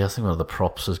 I think one of the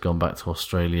props has gone back to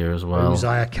Australia as well.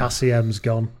 Uzziah Kassiem's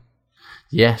gone.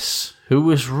 Yes, who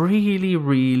was really,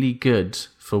 really good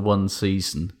for one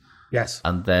season. Yes.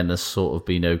 And then has sort of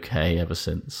been okay ever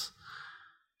since.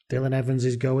 Dylan Evans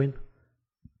is going.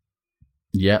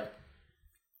 Yep.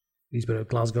 He's been at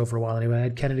Glasgow for a while anyway.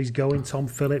 Ed Kennedy's going. Tom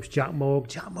Phillips, Jack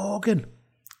Morgan.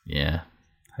 Yeah.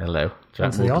 Hello.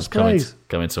 Jack Morgan's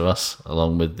coming to us,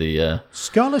 along with the...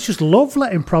 Scarlets just love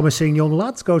letting promising young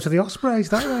lads go to the Ospreys,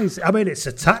 don't they? I mean, it's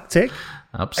a tactic.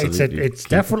 Absolutely. It's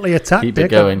definitely a tactic.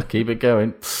 Keep it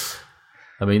going.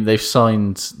 I mean, they've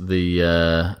signed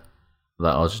that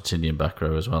Argentinian back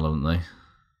row as well, haven't they?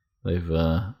 They've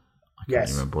I can't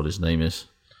remember what his name is.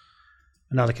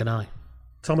 Neither can I.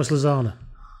 Thomas Lozano.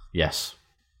 Yes.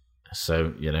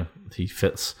 So, he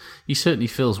certainly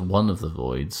fills one of the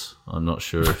voids. I'm not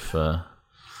sure if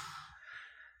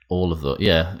all of the...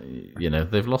 Yeah,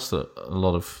 they've lost a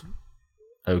lot of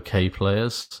okay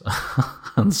players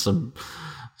and some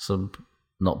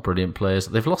not brilliant players.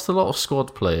 They've lost a lot of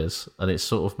squad players, and it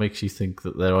sort of makes you think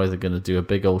that they're either going to do a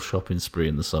big old shopping spree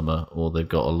in the summer, or they've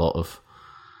got a lot of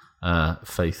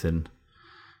faith in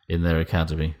their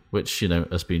academy, which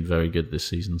has been very good this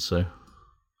season. So,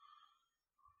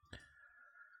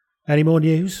 any more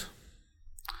news?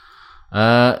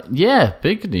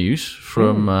 Big news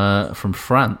from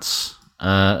France.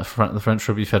 The French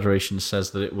Rugby Federation says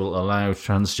that it will allow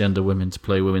transgender women to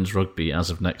play women's rugby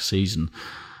as of next season.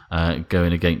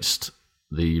 Going against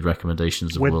the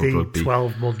recommendations of World Rugby. With the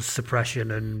 12 months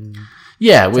suppression and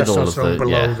with all of the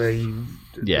below the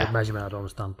measurement, I don't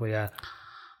understand, but yeah.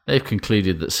 They've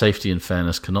concluded that safety and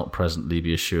fairness cannot presently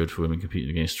be assured for women competing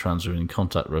against trans women in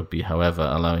contact rugby. However,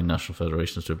 allowing national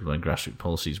federations to implement grassroots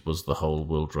policies was the whole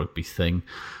World Rugby thing.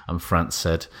 And France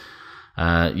said,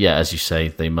 as you say,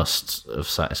 they must have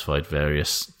satisfied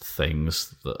various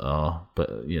things that are,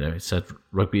 but it said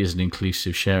rugby is an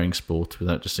inclusive sharing sport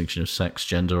without distinction of sex,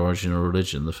 gender, origin or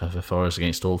religion. The FFR is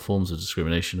against all forms of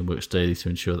discrimination and works daily to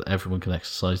ensure that everyone can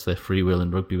exercise their free will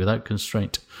in rugby without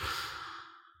constraint.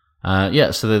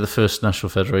 So they're the first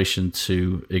national federation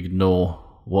to ignore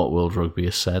what World Rugby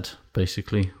has said,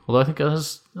 basically. Although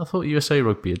I thought USA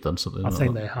Rugby had done something. I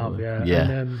think they have, yeah. Yeah.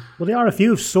 And, the RFU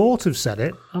have sort of said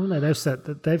it, haven't they? They've said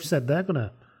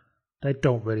that they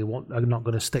don't really are not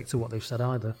going to stick to what they've said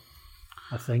either,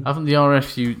 I think. I thought the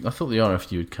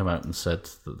RFU had come out and said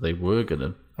that they were going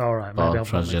to bar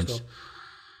transgender.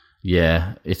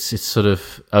 Yeah, it's sort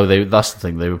of... that's the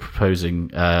thing. They were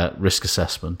proposing risk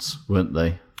assessments, weren't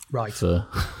they? Right. For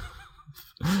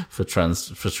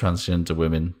transgender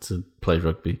women to play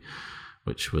rugby,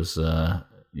 which was not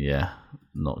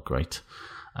great.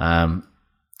 But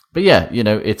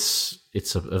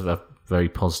it's a very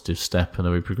positive step and a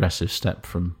very progressive step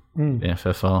from the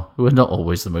FFR, who are not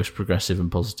always the most progressive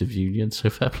and positive union. So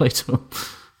fair play to them.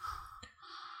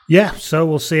 Yeah, so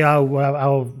we'll see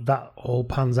how that all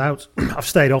pans out. I've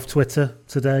stayed off Twitter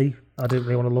today. I didn't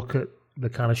really want to look at the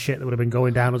kind of shit that would have been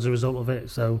going down as a result of it.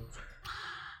 So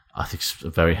I think it's a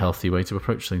very healthy way to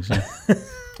approach things. Yeah.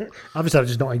 Obviously, I'm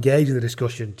just not engaged in the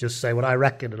discussion. Just say what I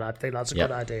reckon, and I think that's a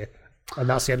good idea. And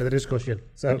that's the end of the discussion.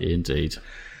 So indeed.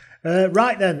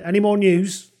 Right then, any more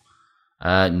news?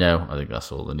 No, I think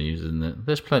that's all the news, isn't it?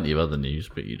 There's plenty of other news,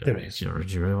 but there is. Do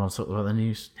you really want to talk about the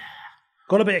news?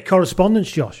 Got a bit of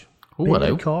correspondence, Josh.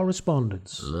 Hello.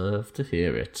 Correspondence. Love to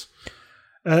hear it.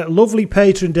 Lovely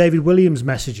patron David Williams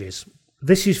messages.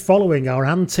 This is following our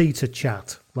Anteater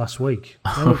chat last week.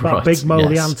 About Big Mo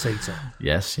the Anteater.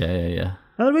 Yes, yeah.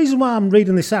 Now, the reason why I'm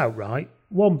reading this out, right?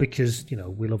 One, because,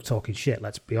 we love talking shit,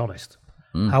 let's be honest.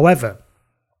 However,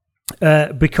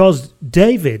 because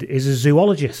David is a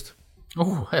zoologist.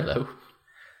 Oh, hello.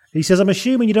 He says, I'm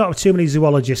assuming you don't have too many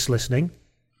zoologists listening.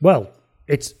 Well,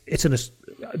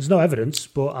 there's no evidence,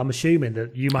 but I'm assuming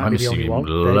that you might be the only one.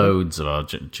 Loads of our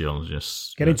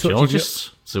geologists. Get in touch.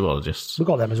 Geologists? Zoologists. We've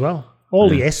got them as well. All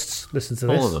the ists listen to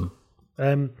this. All of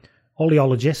them. All the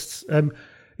ologists.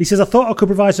 He says, I thought I could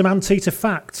provide some Anteater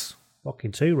facts.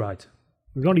 Fucking too right.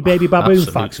 We've got any baby baboon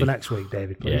facts for next week,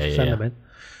 David, please. Send them in.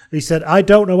 He said, I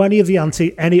don't know any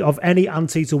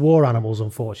Anteater war animals,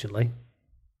 unfortunately.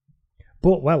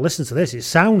 But, well, listen to this. It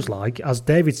sounds like, as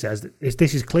David says,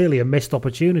 this is clearly a missed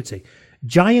opportunity.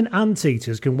 Giant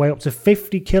anteaters can weigh up to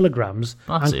 50 kilograms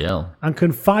and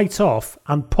can fight off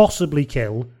and possibly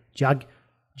kill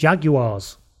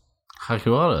jaguars.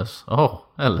 Jaguars? Oh,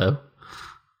 hello.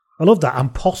 I love that.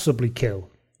 And possibly kill.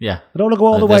 Yeah. I don't want to go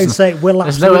all the way and say it will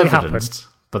absolutely happen.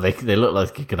 But they look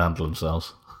like they can handle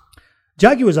themselves.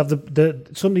 Jaguars have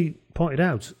somebody pointed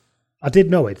out. I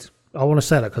did know it. I want to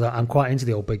say that because I'm quite into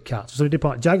the old big cats. So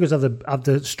Jaguars have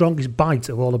the strongest bite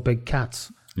of all the big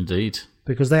cats. Indeed.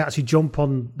 Because they actually jump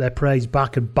on their prey's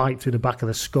back and bite through the back of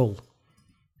the skull.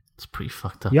 It's pretty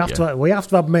fucked up. We have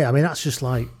to admit, I mean, that's just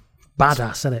like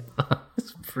badass, isn't it?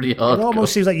 It's pretty hard. It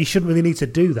almost seems like you shouldn't really need to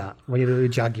do that when you're doing a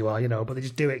jaguar, but they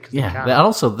just do it because they can. And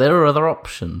also, there are other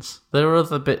options. There are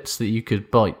other bits that you could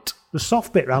bite. The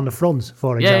soft bit around the front,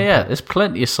 for example. Yeah. There's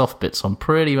plenty of soft bits on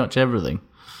pretty much everything.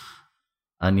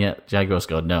 And yet, Jaguars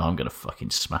go, no, I'm going to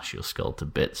fucking smash your skull to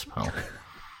bits, pal.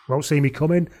 Won't see me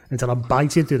coming until I'm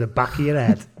biting through the back of your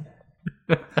head.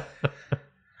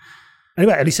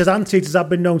 Anyway, and he says anteaters have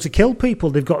been known to kill people.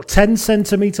 They've got 10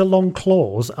 centimetre long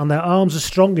claws and their arms are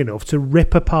strong enough to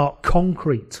rip apart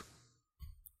concrete.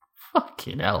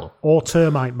 Fucking hell. Or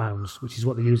termite mounds, which is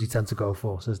what they usually tend to go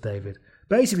for, says David.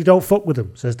 Basically, don't fuck with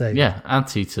them, says David. Yeah,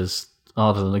 anteater's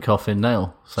harder than a coffin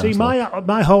nail. See,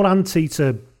 my whole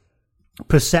anteater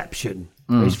perception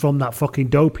is from that fucking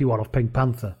dopey one of Pink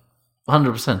Panther.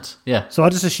 100%, yeah. So I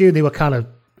just assumed they were kind of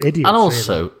idiots. And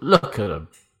also, look at them.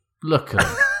 Look at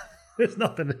them. There's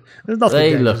nothing.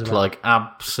 They look like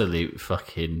absolute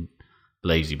fucking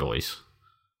lazy boys.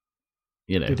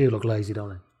 You know. They do look lazy, don't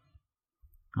they?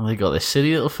 And they got their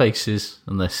silly little faces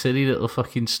and their silly little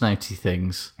fucking snouty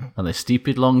things and their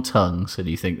stupid long tongues, and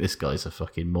you think this guy's a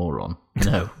fucking moron.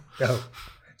 No. No.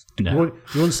 No. You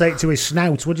wouldn't say it to his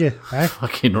snout, would you? Eh?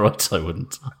 Fucking right, I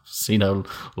wouldn't. I've seen how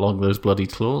long those bloody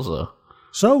claws are.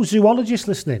 So, zoologists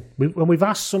listening, when we've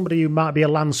asked somebody who might be a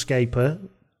landscaper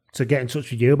to get in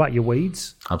touch with you about your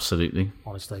weeds. Absolutely.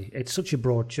 Honestly, it's such a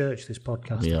broad church, this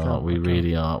podcast. We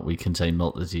really are. We contain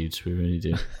multitudes, we really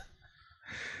do.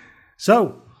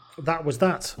 So, that was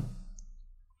that.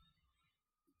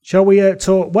 Shall we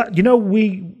talk? Well, you know,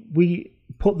 we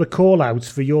put the call out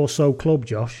for Your So Club,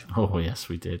 Josh. Oh, yes,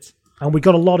 we did. And we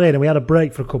got a lot in, and we had a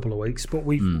break for a couple of weeks, but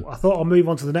I thought I'll move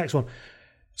on to the next one.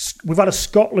 We've had a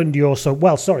Scotland Your So...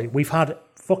 Well, sorry, we've had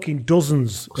fucking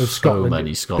dozens of Scotland. So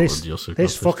many Scotland Your So Club.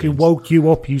 This fucking woke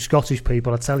you up, you Scottish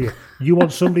people, I tell you. You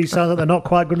want somebody who sounds like they're not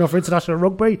quite good enough for international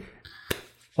rugby?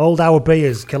 Hold our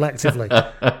beers collectively.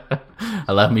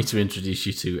 Allow me to introduce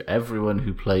you to everyone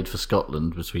who played for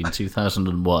Scotland between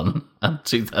 2001 and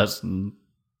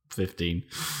 2015.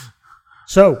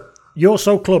 So, Your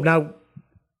So Club. Now,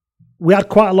 we had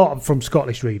quite a lot from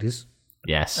Scottish readers.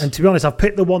 Yes. And to be honest, I've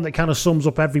picked the one that kind of sums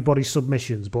up everybody's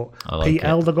submissions. But Pete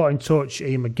Elder got in touch,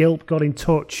 Ian McGilt got in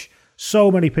touch.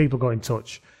 So many people got in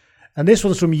touch. And this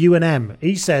one's from UNM.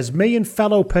 He says, me and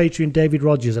fellow Patreon David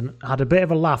Rogers had a bit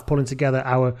of a laugh pulling together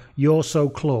our Your So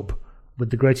Club, with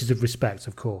the greatest of respect,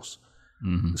 of course.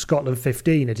 The Scotland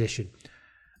 15 edition.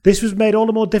 This was made all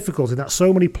the more difficult in that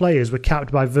so many players were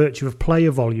capped by virtue of player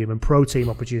volume and pro team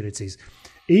opportunities.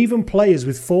 Even players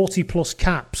with 40-plus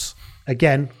caps,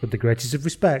 again, with the greatest of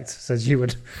respect, says Ewan,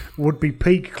 would be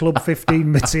peak Club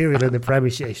 15 material in the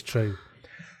Premiership. It's true.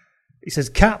 He says,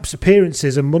 caps,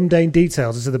 appearances and mundane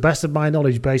details are to the best of my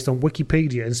knowledge based on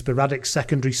Wikipedia and sporadic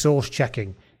secondary source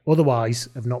checking. Otherwise,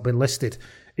 have not been listed.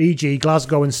 E.g.,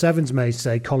 Glasgow and Sevens may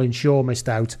say Colin Shaw missed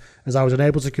out, as I was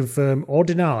unable to confirm or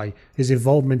deny his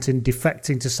involvement in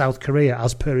defecting to South Korea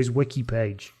as per his wiki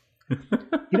page. You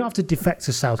don't have to defect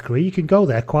to South Korea. You can go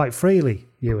there quite freely,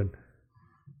 Ewan.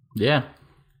 Yeah.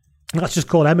 That's just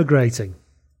called emigrating.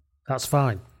 That's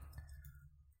fine.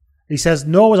 He says,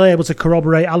 nor was I able to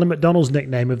corroborate Alan McDonald's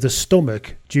nickname of the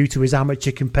Stomach due to his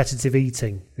amateur competitive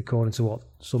eating, according to what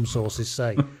some sources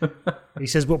say. He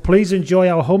says, but please enjoy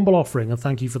our humble offering and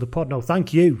thank you for the pod. No,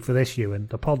 thank you for this, Ewan.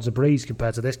 The pod's a breeze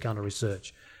compared to this kind of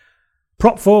research.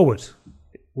 Prop forward,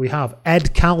 we have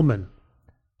Ed Calman.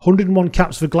 101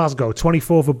 caps for Glasgow,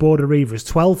 24 for Border Reivers,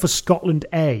 12 for Scotland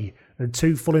A, and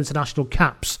 2 full international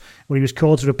caps when he was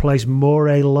called to replace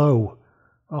Moray Lowe.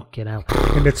 Fucking hell.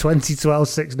 In the 2012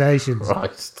 Six Nations.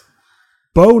 Christ.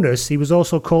 Bonus, he was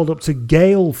also called up to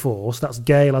Gale Force, that's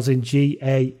Gale as in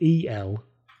Gael,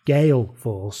 Gale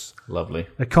Force. Lovely.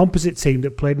 A composite team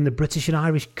that played in the British and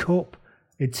Irish Cup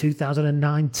in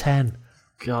 2009-10.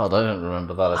 God, I don't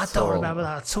remember that at all. I don't remember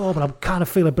that at all, but I kind of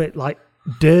feel a bit like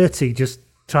dirty just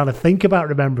trying to think about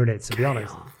remembering it, to be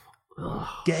honest.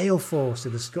 Gale Force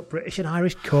in the British and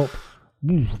Irish Cup.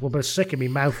 A bit sick in my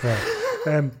mouth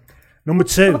there. Number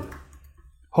 2,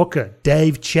 hooker,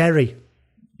 Dave Cherry.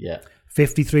 Yeah.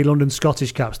 53 London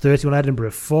Scottish caps, 31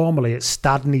 Edinburgh, formerly at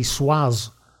Stade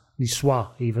Niçois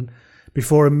even,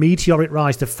 before a meteoric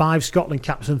rise to 5 Scotland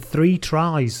caps and 3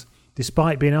 tries.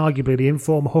 Despite being arguably the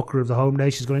informed hooker of the home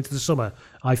nations going into the summer,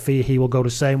 I fear he will go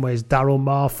the same way as Daryl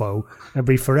Marfo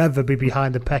and forever be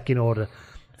behind the pecking order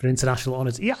for international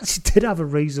honours. He actually did have a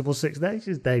reasonable Six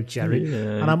Nations, Dave Cherry,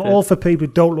 and I'm all for people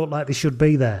who don't look like they should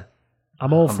be there.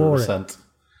 I'm all 100%. For it.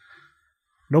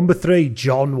 Number 3,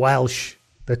 John Welsh,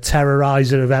 the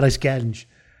terroriser of Ellis Genge.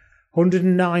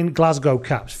 109 Glasgow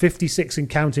caps, 56 and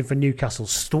counting for Newcastle,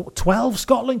 12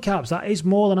 Scotland caps. That is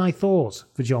more than I thought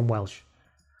for John Welsh.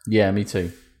 Yeah, me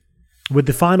too. With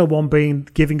the final one being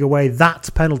giving away that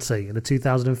penalty in the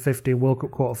 2015 World Cup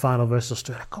quarter-final versus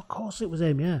Australia. Of course it was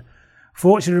him, yeah.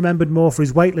 Fortunately remembered more for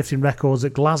his weightlifting records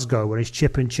at Glasgow and his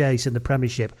chip and chase in the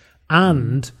Premiership,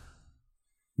 and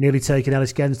nearly taking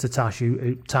Ellis Genge to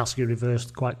task who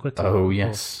reversed quite quickly. Oh,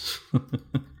 yes.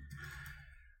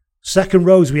 Second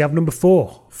rows, we have number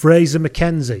 4, Fraser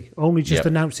McKenzie. Only just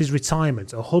announced his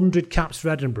retirement. 100 caps for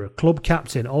Edinburgh. Club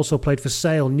captain. Also played for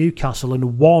Sale, Newcastle,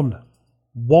 and one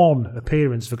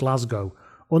appearance for Glasgow.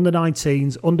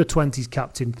 under-19s, under-20s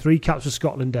captain, 3 caps for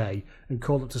Scotland A, and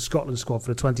called up to Scotland squad for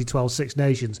the 2012 Six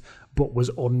Nations, but was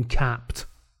uncapped.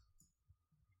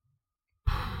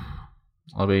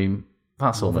 I mean,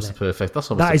 that's almost perfect.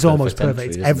 That is almost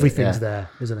perfect. Entry, everything's there,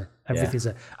 isn't it? Everything's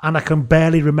there. And I can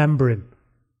barely remember him.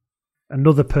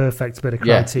 Another perfect bit of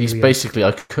criteria. Yeah, he's basically,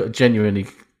 I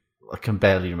can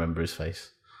barely remember his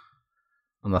face.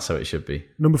 And that's how it should be.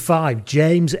 Number 5,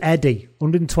 James Eddy.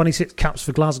 126 caps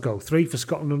for Glasgow, 3 for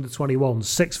Scotland under-21s,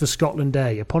 6 for Scotland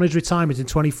A. Upon his retirement in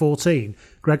 2014,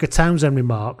 Gregor Townsend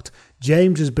remarked,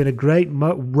 James has been a great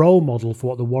role model for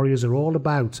what the Warriors are all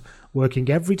about, working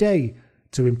every day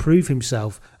to improve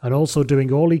himself and also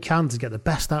doing all he can to get the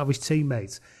best out of his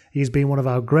teammates. He has been one of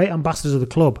our great ambassadors of the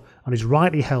club and is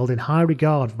rightly held in high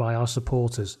regard by our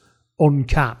supporters.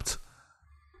 Uncapped.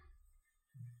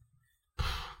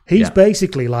 He's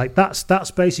basically like, that's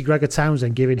basically Gregor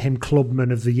Townsend giving him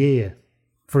Clubman of the Year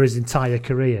for his entire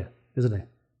career, isn't it?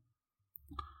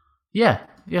 Yeah,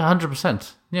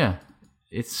 100%. Yeah.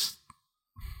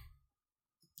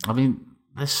 I mean,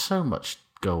 there's so much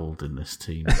gold in this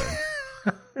team,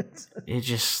 though. It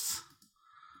just...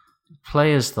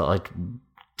 Players that I'd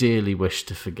dearly wish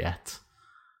to forget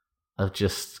are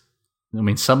just... I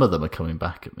mean, some of them are coming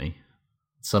back at me.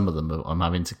 Some of them I'm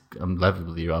level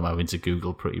with you, I'm having to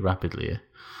Google pretty rapidly here.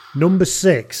 Number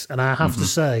 6, and I have to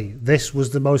say, this was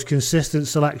the most consistent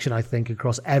selection, I think,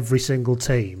 across every single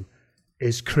team,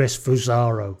 is Chris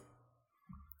Fusaro.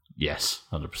 Yes,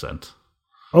 100%.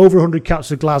 Over 100 caps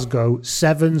for Glasgow,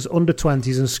 7s,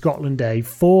 under-20s and Scotland A,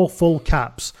 4 full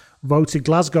caps, voted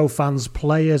Glasgow fans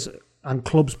players and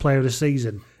clubs player of the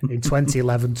season in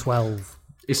 2011-12.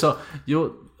 It's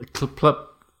your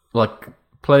like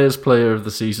players player of the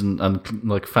season and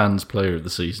like fans player of the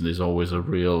season is always a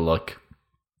real like.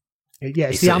 Yeah,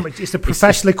 it's the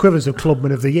professional equivalent of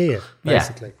Clubman of the Year,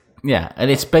 basically. Yeah,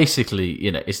 and it's basically,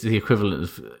 it's the equivalent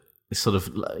of, it's sort of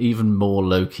even more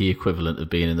low-key equivalent of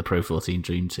being in the Pro 14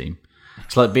 Dream Team.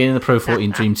 It's like being in the Pro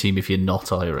 14 Dream Team if you're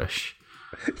not Irish.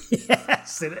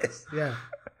 Yes, it is, yeah.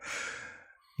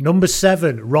 Number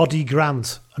 7, Roddy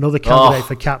Grant, another candidate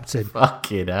for captain.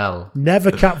 Fucking hell.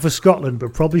 Never capped for Scotland,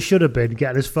 but probably should have been,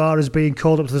 getting as far as being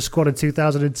called up to the squad in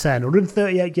 2010.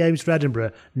 138 games for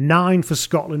Edinburgh, 9 for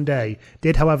Scotland A.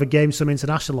 Did, however, gain some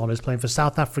international honours, playing for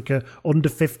South Africa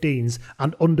under-15s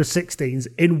and under-16s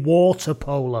in water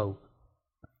polo.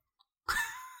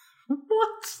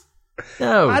 What?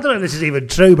 No. I don't know if this is even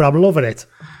true, but I'm loving it.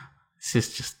 This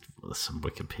is just... some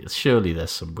Wikipedia. Surely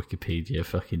there's some Wikipedia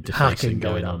fucking defacing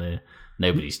going on here.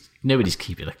 Nobody's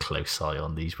keeping a close eye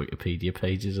on these Wikipedia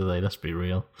pages, are they? Let's be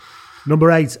real.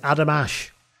 Number 8, Adam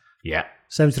Ash. Yeah.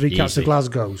 73 caps for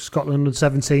Glasgow. Scotland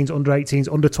under-17s,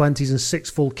 under-18s, under-20s and 6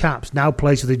 full caps. Now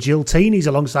plays for the Giltinis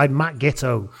alongside Matt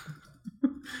Gitto.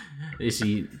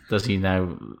 Does he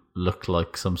now look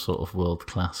like some sort of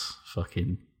world-class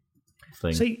fucking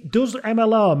thing? See, does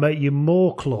MLR make you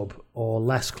more club or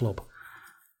less club?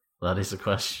 That is the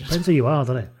question. Depends who you are,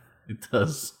 doesn't it? It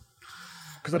does.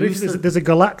 Because I think there's a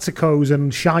Galacticos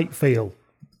and shite feel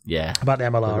about the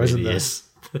MLR, really isn't there? Is.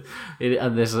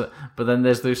 But then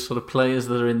there's those sort of players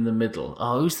that are in the middle.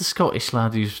 Oh, who's the Scottish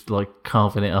lad who's like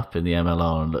carving it up in the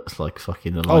MLR and looks like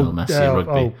fucking the Lionel Messi of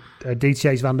rugby?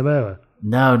 DTH Van der Merwe.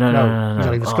 No. He's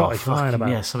not even Scottish.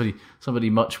 Yeah, somebody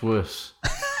much worse.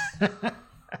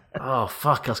 Oh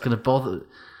fuck! I was going to bother.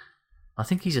 I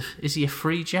think is he a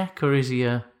free jack or is he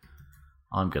a?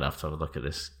 I'm going to have a look at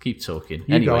this. Keep talking.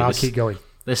 Anyway, I'll keep going.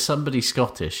 There's somebody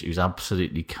Scottish who's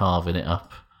absolutely carving it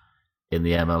up in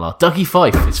the MLR. Dougie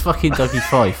Fife. It's fucking Dougie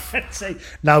Fife.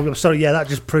 No, I'm sorry. Yeah, that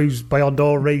just proves beyond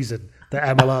all reason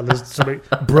that MLR, there's something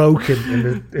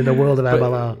broken in the world of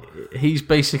MLR. He's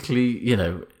basically,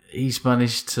 he's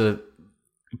managed to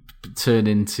turn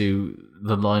into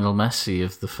the Lionel Messi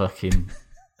of the fucking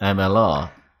MLR.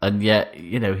 And yet,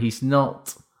 he's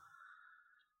not...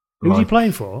 Who's he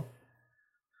playing for?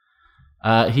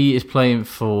 He is playing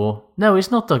for... No, it's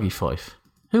not Dougie Fife.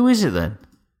 Who is it then?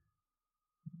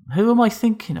 Who am I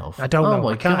thinking of? I don't know.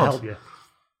 I can't help you.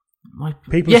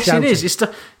 Yes, shouting. It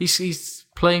is. He's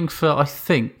playing for, I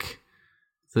think,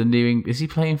 the New England... Is he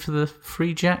playing for the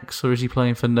Free Jacks or is he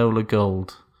playing for Nola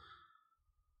Gold?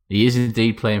 He is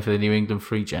indeed playing for the New England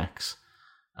Free Jacks.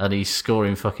 And he's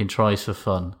scoring fucking tries for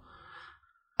fun.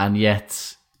 And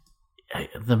yet,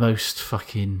 the most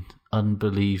fucking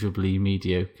unbelievably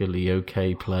mediocrely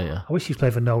okay player. I wish he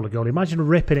played for Nola Gold. Imagine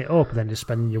ripping it up and then just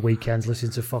spending your weekends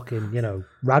listening to fucking,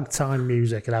 ragtime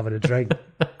music and having a drink.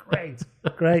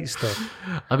 Great stuff.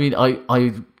 I mean,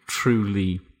 I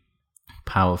truly,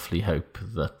 powerfully hope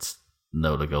that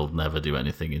Nola Gold never do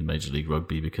anything in Major League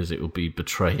Rugby because it will be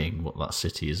betraying what that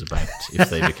city is about if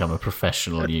they become a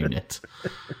professional unit.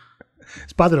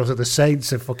 It's bad enough that the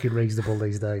Saints are fucking reasonable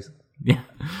these days. Yeah.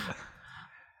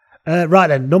 Right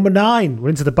then, number 9. We're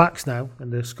into the backs now in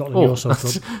the Scotland Yourself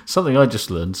Club. Something I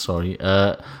just learned, sorry.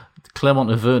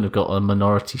 Clermont Auvergne have got a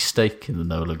minority stake in the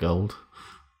Nola Gold.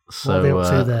 So, what are they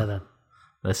up to there then?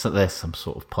 There's some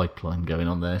sort of pipeline going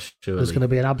on there, surely. There's going to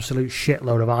be an absolute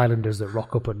shitload of islanders that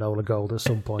rock up at Nola Gold at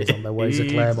some point on their way to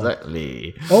Clermont.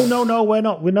 Exactly. Oh, no, we're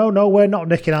not. We're not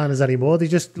nicking islanders anymore. They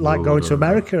just like going to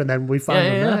America and then we find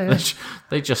them there. Yeah.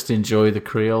 They just enjoy the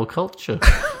Creole culture.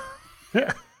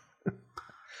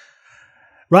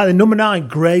 Right, then number 9,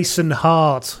 Grayson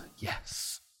Hart.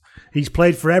 Yes. He's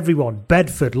played for everyone.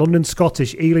 Bedford, London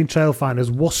Scottish, Ealing Trailfinders,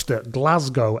 Worcester,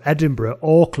 Glasgow, Edinburgh,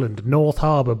 Auckland, North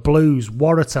Harbour, Blues,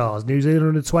 Waratahs, New Zealand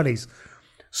under-20s,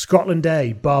 Scotland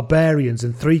A, Barbarians,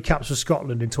 and 3 caps for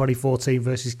Scotland in 2014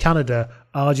 versus Canada,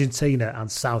 Argentina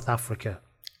and South Africa.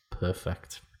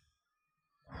 Perfect.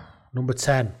 Number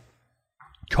 10,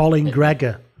 Colin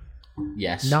Gregor.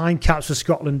 Yes. 9 caps for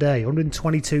Scotland A,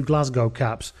 122 Glasgow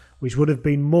caps, which would have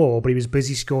been more, but he was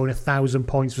busy scoring 1,000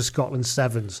 points for Scotland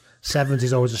Sevens. Sevens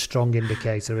is always a strong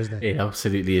indicator, isn't it? It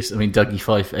absolutely is. I mean, Dougie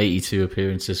Fife, 82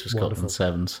 appearances for Wonderful. Scotland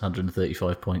Sevens,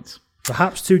 135 points.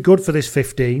 Perhaps too good for this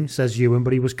 15, says Ewan,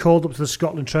 but he was called up to the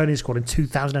Scotland training squad in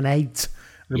 2008.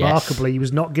 Remarkably, he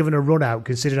was not given a run out,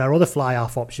 considering our other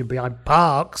fly-half option behind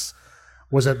Parks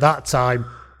was at that time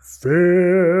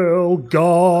Phil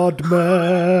Godman.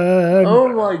 Oh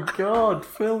my God,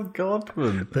 Phil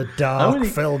Godman. The dark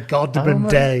Phil Godman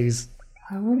days.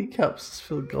 How many caps has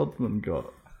Phil Godman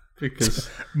got? Because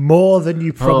more than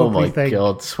you probably think.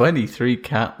 Oh my God, 23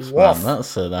 caps, Woof. man.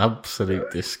 That's an absolute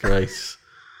disgrace.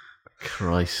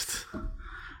 Christ.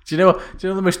 Do you know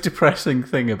the most depressing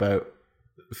thing about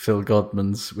Phil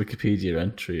Godman's Wikipedia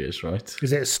entry is, right?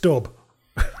 Is it a stub?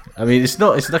 I mean, it's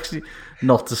actually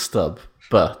not a stub,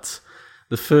 but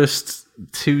the first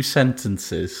 2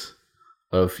 sentences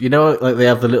of, like they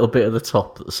have the little bit at the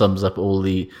top that sums up all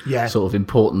the sort of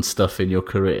important stuff in your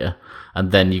career,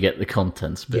 and then you get the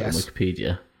contents bit on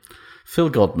Wikipedia. Phil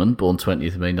Godman, born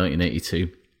 20th of May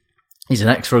 1982, he's an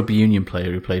ex-rugby union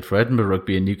player who played for Edinburgh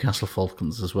Rugby and Newcastle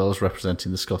Falcons, as well as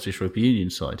representing the Scottish Rugby Union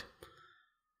side.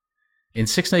 In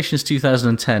Six Nations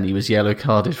 2010, he was yellow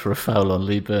carded for a foul on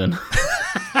Lee Byrne.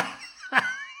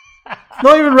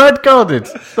 Not even red carded.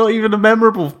 Not even a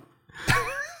memorable.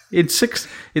 In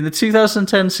the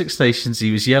 2010 Six Nations,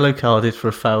 he was yellow carded for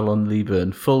a foul on Lee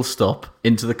Byrne. Full stop.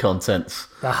 Into the contents.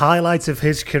 The highlight of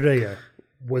his career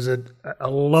was a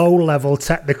low-level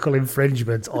technical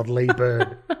infringement on Lee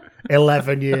Byrne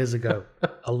 11 years ago.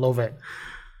 I love it.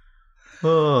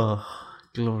 Oh,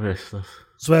 glorious stuff.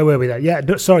 So where were we then? Yeah,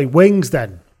 sorry, wings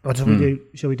then. Or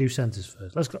shall we do centres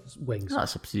first? Let's go wings.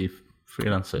 That's up to you.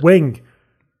 Free answer. Wing.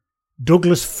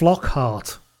 Douglas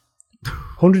Flockhart.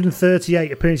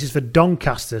 138 appearances for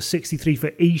Doncaster, 63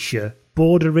 for Esher,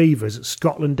 Border Reivers,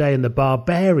 Scotland Day and the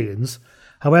Barbarians.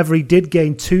 However, he did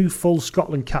gain 2 full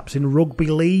Scotland caps in Rugby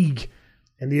League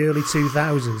in the early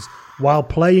 2000s while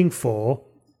playing for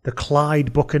the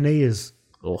Clyde Buccaneers.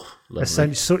 Oh, lovely.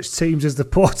 Essentially, such teams as the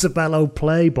Portobello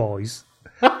Playboys,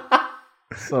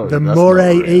 Sorry, the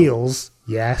Moray Eels,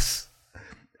 yes,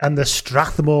 and the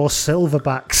Strathmore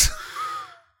Silverbacks.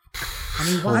 I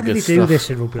mean, why did they do this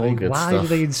in Rugby League? Why do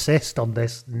they insist on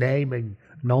this naming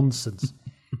nonsense?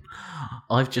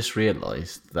 I've just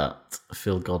realised that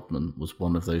Phil Godman was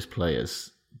one of those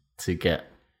players to get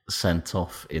sent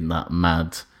off in that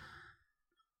mad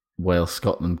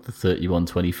Wales-Scotland, the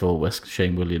 31-24, where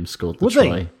Shane Williams scored the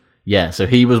try. He? Yeah, so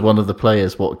he was one of the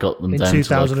players what got them in down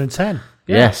 2010. to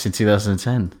Yes, in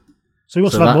 2010. So he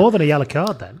must have had more than a yellow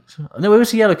card then. No, it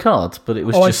was a yellow card, but it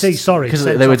was just... I see, sorry. Because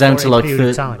they were down to like...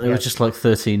 There was just like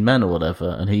 13 men or whatever,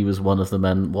 and he was one of the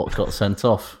men what got sent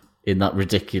off in that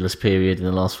ridiculous period in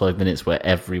the last 5 minutes where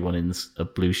everyone in a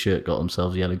blue shirt got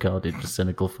themselves yellow carded for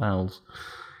cynical fouls.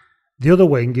 The other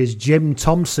wing is Jim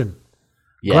Thompson.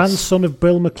 Yes. Grandson of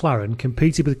Bill McLaren,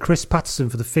 competed with Chris Patterson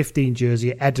for the 15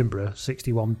 jersey at Edinburgh,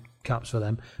 61 caps for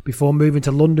them, before moving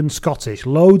to London Scottish,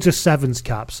 loads of sevens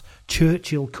caps,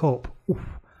 Churchill Cup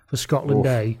for Scotland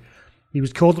Day. He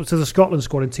was called up to the Scotland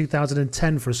squad in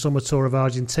 2010 for a summer tour of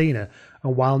Argentina,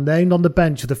 and while named on the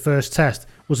bench for the first test,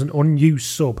 was an unused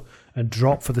sub and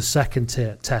dropped for the second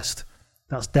test.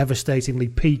 That's devastatingly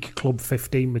peak Club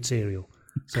 15 material,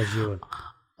 says Ewan.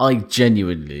 I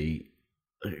genuinely...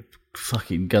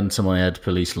 fucking gun to my head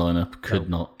police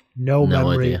lineup no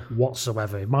memory idea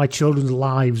whatsoever. If my children's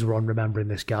lives were on remembering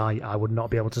this guy, I would not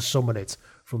be able to summon it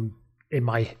from in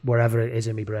my wherever it is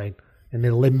in my brain. in the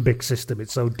limbic system.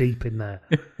 It's so deep in there.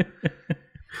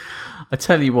 I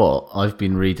tell you what, I've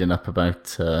been reading up about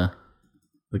the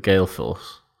Gale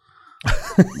Force.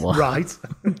 Right.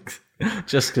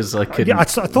 Just because I couldn't... Yeah, I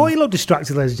thought he looked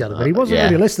distracted, ladies and gentlemen. He wasn't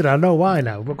really listening. I know why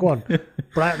now, but go on.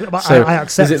 But I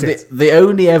accept it. The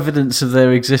only evidence of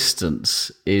their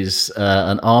existence is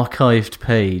an archived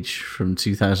page from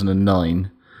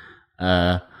 2009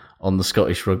 on the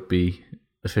Scottish Rugby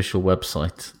official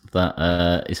website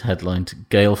that is headlined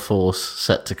 "Gale Force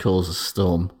set to cause a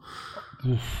storm."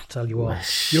 Tell you what,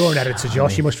 you're an editor,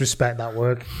 Josh. You must respect that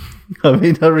work. I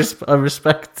mean, I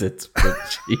respect it,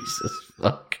 but Jesus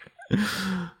fuck.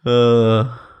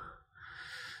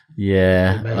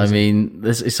 Yeah, amazing. I mean,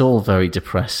 it's all very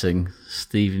depressing.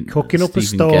 Cooking up a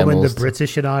storm in the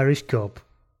British and Irish Cup.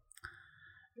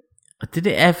 Did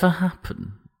it ever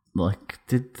happen? Like,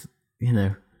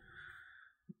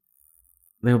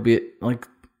 there'll be like,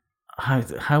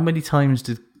 how many times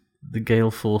did the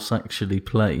Gale Force actually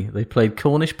play? They played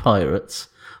Cornish Pirates.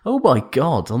 Oh my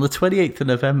God! On the 28th of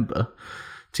November,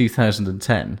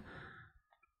 2010.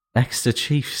 Exeter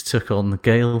Chiefs took on the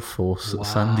Gale Force at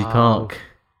Sandy Park.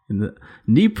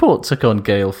 Newport took on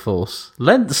Gale Force.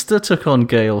 Leinster took on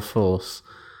Gale Force.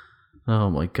 Oh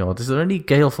my God. Is there any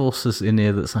Gale Forces in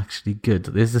here that's actually good?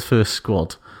 There's the first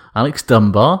squad. Alex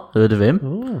Dunbar, heard of him.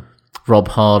 Ooh. Rob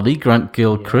Harley, Grant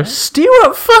Gilchrist,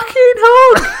 Stuart fucking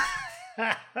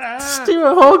Hogg!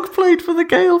 Stuart Hogg played for the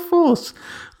Gale Force.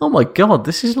 Oh my God,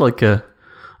 this is like a...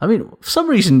 I mean, for some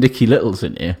reason Nicky Little's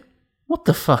in here. What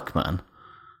the fuck, man?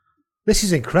 This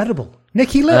is incredible.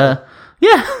 Nicky Little?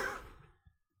 Yeah.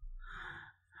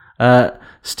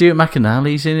 Stuart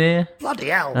McAnally's in here. Bloody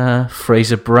hell.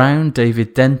 Fraser Brown,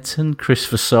 David Denton, Chris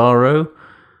Vasaro.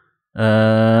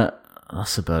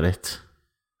 That's about it.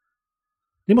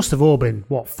 They must have all been,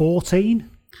 14?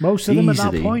 Most of them at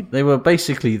that point? They were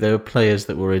players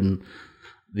that were in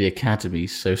the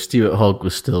academies, so Stuart Hogg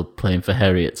was still playing for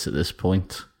Heriots at this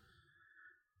point.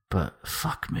 But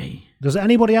fuck me. Does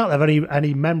anybody out there have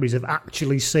any memories of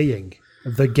actually seeing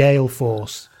the Gale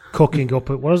Force cooking up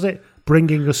at, what was it?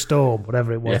 Bringing a storm,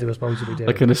 whatever it was they were supposed to be doing.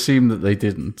 I can assume that they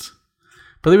didn't.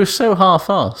 But they were so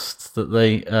half-assed that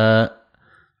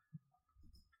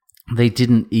they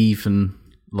didn't even,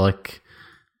 like...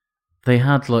 They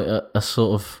had like a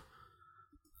sort of...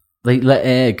 They let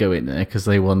Ayr go in there because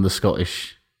they won the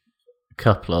Scottish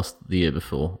Cup the year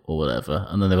before or whatever.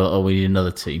 And then they were like, we need another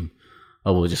team.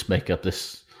 Oh, we'll just make up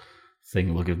this thing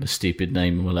and we'll give them a stupid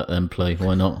name and we'll let them play.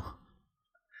 Why not?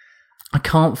 I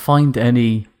can't find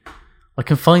any... I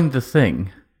can find the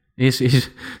thing. Do you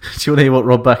want to hear what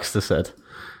Rob Baxter said?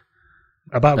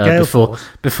 About Gale Force?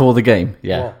 Before the game,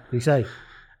 yeah. What did he say?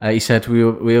 He said, we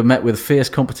were met with fierce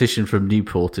competition from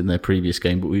Newport in their previous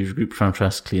game, but we regrouped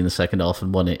fantastically in the second half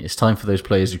and won it. It's time for those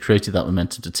players who created that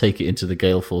momentum to take it into the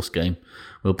Gale Force game.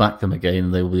 We'll back them again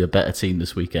and they will be a better team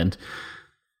this weekend.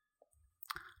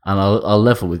 And I'll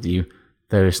level with you,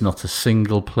 there is not a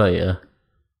single player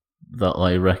that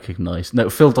I recognise. No,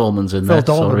 Phil Dolman's in there.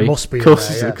 Phil Dolman must be in there,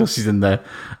 Of course he's in there.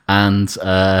 And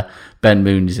Ben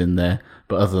Moon is in there.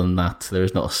 But other than that, there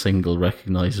is not a single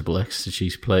recognisable Exeter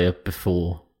Chiefs player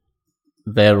before,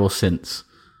 there or since,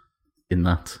 in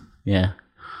that. Yeah.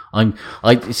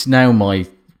 It's now my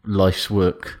life's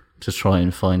work to try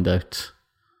and find out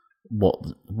what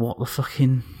the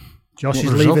fucking... Josh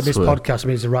is leaving this podcast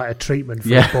means to write a treatment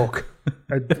for a book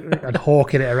and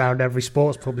hawking it around every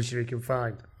sports publisher he can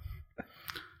find.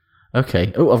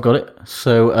 Okay. Oh, I've got it.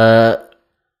 So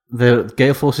the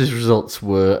Gale Force's results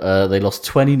were they lost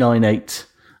 29-8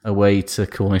 away to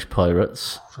Cornish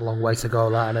Pirates. It's a long way to go,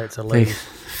 that, isn't it, to lose?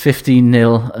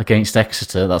 15-0 against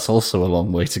Exeter. That's also a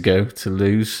long way to go to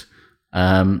lose.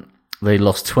 They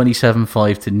lost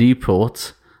 27-5 to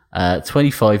Newport,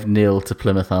 25-0 to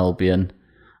Plymouth Albion,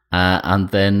 and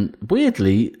then,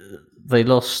 weirdly, they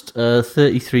lost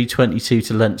 33-22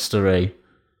 to Leinster A,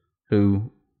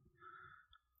 who,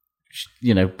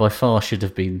 by far should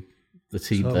have been the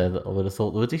team there that I would have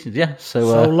thought they were decent. Yeah,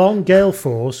 so long, Gale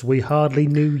Force, we hardly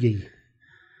knew ye.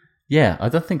 Yeah, I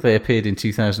don't think they appeared in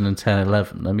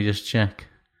 2010-11. Let me just check.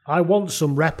 I want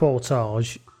some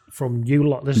reportage from you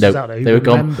lot. This is out there. Who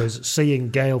remembers seeing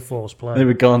Gale Force play? They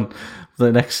were gone.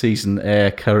 The next season,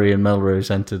 Ayr, Curry and Melrose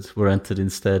were entered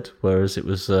instead, whereas it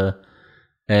was Ayr,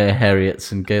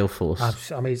 Heriots and Gale Force.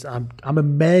 I'm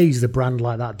amazed a brand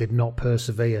like that did not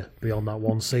persevere beyond that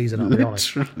one season, I'll be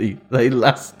honest. Literally, they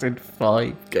lasted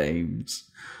 5 games.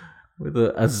 With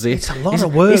a zip. It's a lot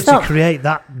of work to create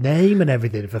that name and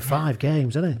everything for 5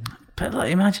 games, isn't it? But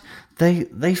imagine,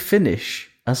 they finish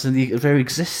as in their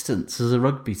existence as a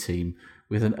rugby team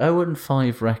with an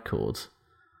 0-5 record,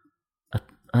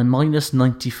 a minus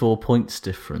 94 points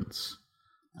difference.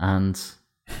 And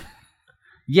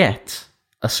yet,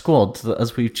 a squad that,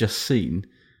 as we've just seen,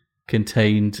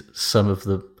 contained some of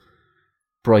the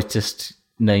brightest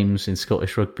names in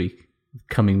Scottish rugby,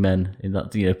 coming men in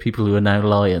that, people who are now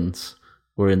Lions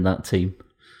were in that team.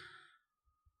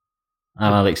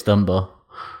 And Alex Dunbar.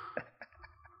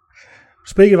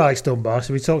 Speaking of Alex Dunbar,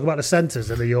 should we talk about the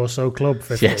centres in the You're So Club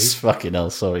 15? Yes, fucking hell,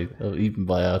 sorry. Even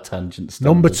by our tangent standards.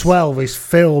 Number 12 is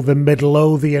Phil the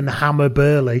Midlothian Hammer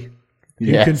Burley.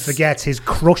 Who can forget his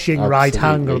crushing right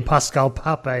hand on Pascal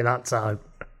Pape that time?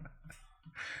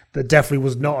 That definitely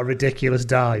was not a ridiculous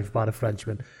dive by the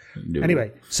Frenchman. No.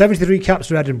 Anyway, 73 caps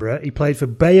for Edinburgh. He played for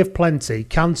Bay of Plenty,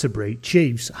 Canterbury,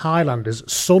 Chiefs, Highlanders,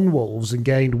 Sunwolves, and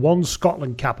gained 1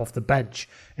 Scotland cap off the bench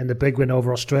in the big win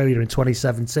over Australia in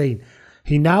 2017.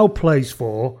 He now plays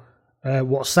for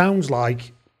what sounds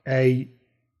like a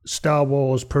Star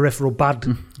Wars peripheral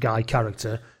bad guy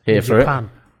character in Japan.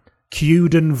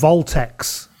 Cuden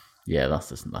Voltex. Yeah,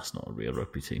 that's not a real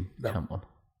rugby team. No. Come on.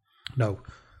 No.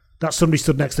 That's somebody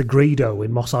stood next to Greedo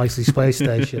in Mos Eisley Space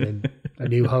Station in A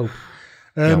New Hope.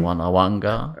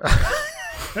 Yawanawanga.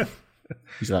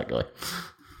 He's that guy.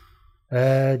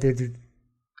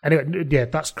 Anyway, yeah,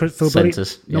 that's Phil Burley.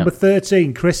 Number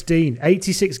 13, Chris Dean.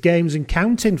 86 games and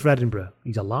counting for Edinburgh.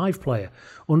 He's a live player.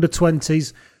 Under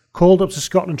 20s. Called up to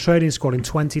Scotland training squad in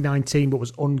 2019 but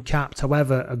was uncapped.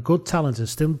 However, a good talent and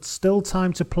still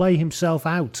time to play himself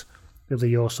out of the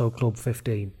You're So Club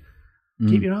 15.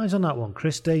 Keep your eyes on that one,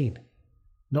 Chris Dean.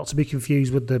 Not to be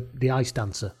confused with the ice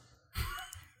dancer.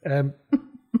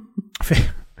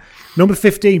 Number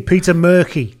 15, Peter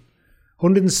Murky.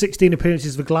 116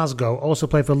 appearances for Glasgow. Also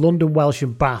played for London, Welsh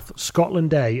and Bath,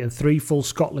 Scotland A, and 3 full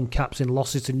Scotland caps in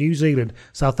losses to New Zealand,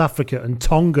 South Africa and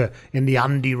Tonga in the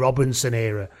Andy Robinson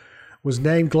era. Was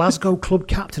named Glasgow club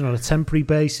captain on a temporary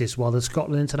basis while the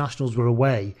Scotland internationals were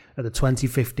away at the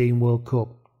 2015 World Cup.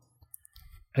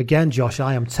 Again, Josh,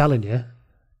 I am telling you,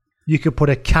 you could put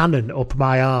a cannon up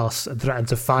my arse and threaten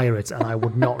to fire it, and I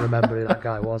would not remember who that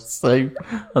guy was. Same,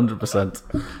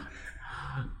 100%.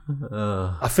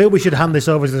 I feel we should hand this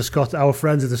over to our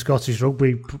friends at the Scottish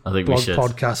Rugby blog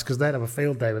podcast, because they'd have a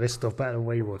field day with this stuff better than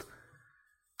we would.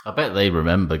 I bet they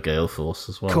remember Gale Force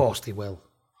as well. Of course they will.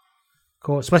 Of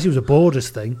course, especially if it was a Borders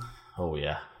thing. Oh,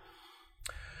 yeah.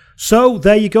 So,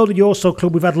 there you go, the You're So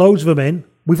Club. We've had loads of them in.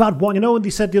 We've had one, when they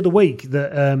said the other week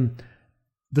that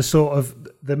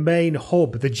the main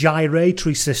hub, the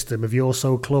gyratory system of You're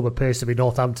So Club appears to be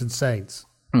Northampton Saints.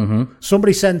 Mm-hmm.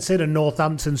 Somebody sent in a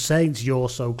Northampton Saints You're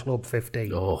So Club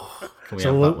 15. Oh, can we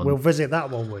so have that one? We'll visit that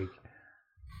one week.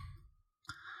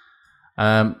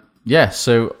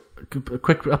 So a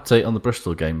quick update on the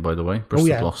Bristol game, by the way.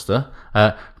 Bristol-Gloucester.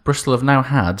 Bristol have now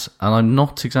had, and I'm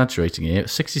not exaggerating here,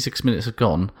 66 minutes have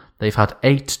gone, they've had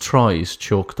 8 tries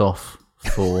chalked off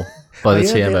by the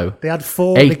TMO. They had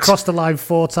 4. They crossed the line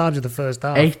 4 times in the first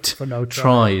half. 8 for no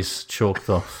tries chalked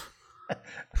off.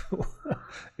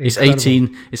 It's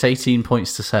 18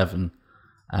 points to 7.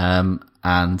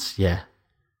 And yeah,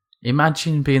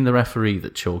 imagine being the referee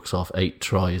that chalks off 8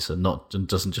 tries and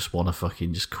doesn't just want to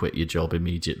fucking just quit your job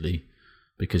immediately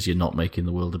because you're not making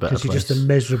the world a better place. Because you're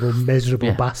just a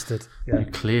miserable bastard. Yeah. You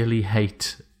clearly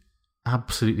hate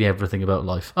absolutely everything about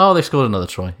life. Oh, they scored another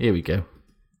try. Here we go.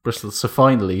 Bristol. So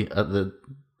finally,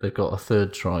 they've got a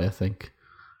 3rd try, I think.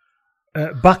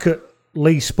 Back at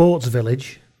Lee Sports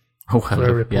Village. Oh, hello. For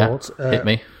a report. Yeah. Hit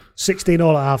me. 16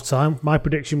 all at half time. My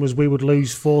prediction was we would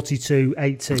lose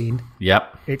 42-18.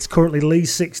 Yep. It's currently Lee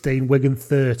 16, Wigan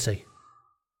 30.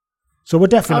 So we're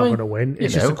definitely not going to win.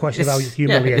 It's just a question of how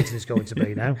humiliating it's going to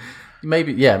be now.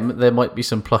 Maybe, there might be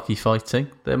some plucky fighting.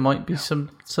 There might be some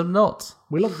not.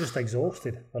 We look just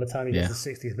exhausted by the time you get to the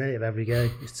 60th minute of every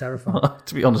game. It's terrifying.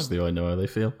 To be honest with you, I know how they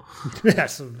feel.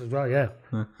 Yes, well, yeah.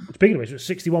 Speaking of which, it's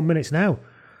 61 minutes now.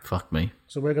 Fuck me.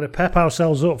 So we're going to pep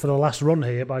ourselves up for the last run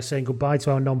here by saying goodbye to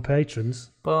our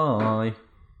non-patrons. Bye.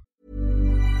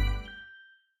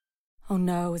 Oh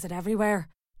no, is it everywhere?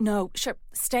 No, sure,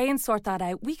 stay and sort that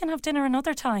out. We can have dinner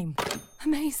another time.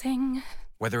 Amazing.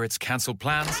 Whether it's cancelled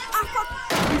plans...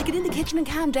 Need to get in the kitchen and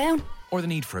calm down. Or the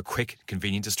need for a quick,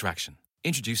 convenient distraction.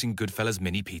 Introducing Goodfellas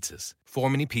Mini Pizzas.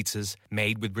 4 mini pizzas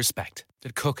made with respect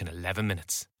that cook in 11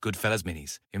 minutes. Goodfellas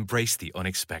Minis. Embrace the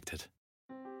unexpected.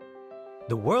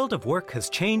 The world of work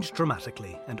has changed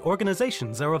dramatically and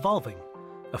organisations are evolving.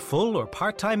 A full or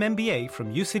part-time MBA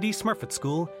from UCD Smurfit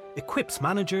School equips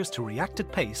managers to react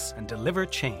at pace and deliver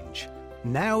change.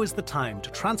 Now is the time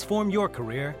to transform your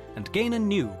career and gain a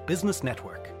new business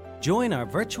network. Join our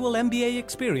virtual MBA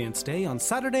Experience Day on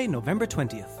Saturday, November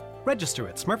 20th. Register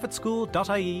at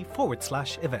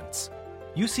smurfitschool.ie/events.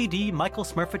 UCD Michael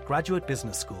Smurfit Graduate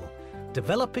Business School,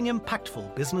 developing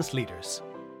impactful business leaders.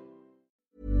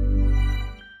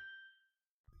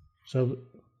 So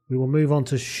we will move on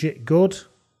to Shit Good.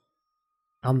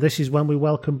 And this is when we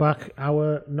welcome back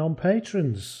our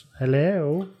non-patrons.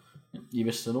 Hello. You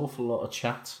missed an awful lot of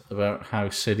chat about how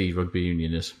silly rugby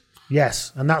union is.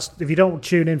 Yes, and that's if you don't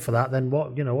tune in for that, then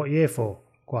what are you here for?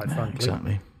 Quite frankly,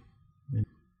 exactly.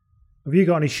 Have you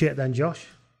got any shit then, Josh?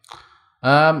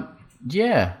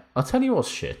 Yeah, I'll tell you what's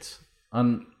shit.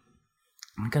 And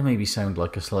I'm going to maybe sound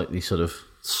like a slightly sort of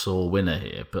sore winner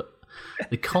here, but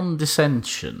the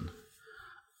condescension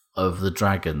of the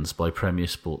Dragons by Premier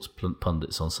Sports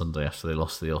pundits on Sunday after they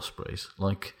lost to the Ospreys.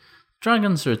 Like,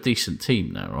 Dragons are a decent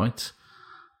team now, right?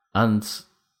 And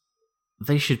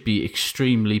they should be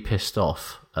extremely pissed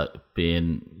off at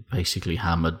being basically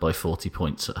hammered by 40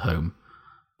 points at home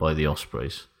by the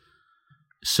Ospreys.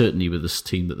 Certainly with this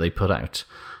team that they put out.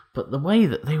 But the way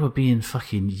that they were being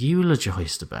fucking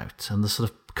eulogised about, and the sort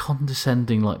of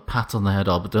condescending, like, pat on the head,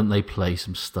 but don't they play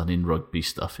some stunning rugby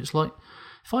stuff? It's like,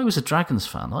 if I was a Dragons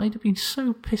fan, I'd have been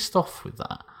so pissed off with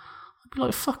that. I'd be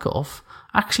like, fuck off.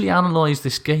 Actually analyse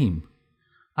this game.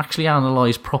 Actually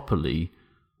analyse properly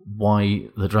why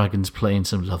the Dragons playing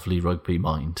some lovely rugby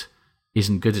mind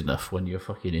isn't good enough when your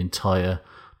fucking entire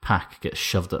pack gets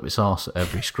shoved up its arse at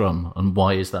every scrum, and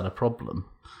why is that a problem?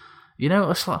 You know,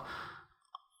 it's like,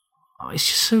 it's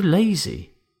just so lazy.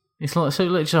 It's like, so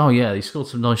like, oh yeah, they scored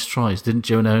some nice tries. Didn't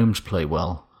Jonah Holmes play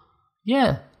well?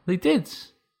 Yeah, they did.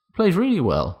 Played really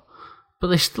well. But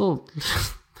they still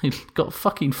they got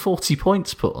fucking 40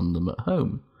 points put on them at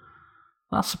home.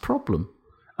 That's a problem.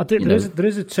 I think there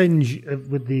is a tinge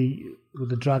with the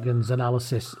Dragons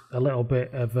analysis, a little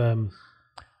bit of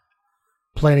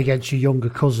playing against your younger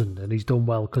cousin and he's done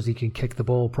well because he can kick the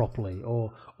ball properly,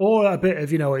 or a bit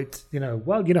of it's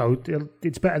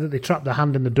better that they trap their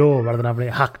hand in the door rather than having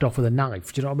it hacked off with a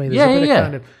knife. Do you know what I mean? There's a bit of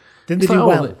kind of, didn't they do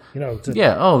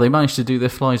well? They managed to do their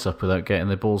flies up without getting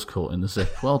their balls caught in the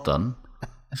zip. Well done.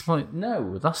 It's like,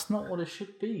 no, that's not what it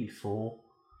should be for.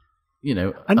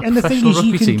 And the thing is,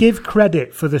 you can give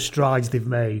credit for the strides they've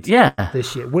made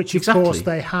this year, which of course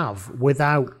they have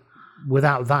without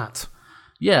that.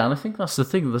 Yeah, and I think that's the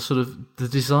thing, the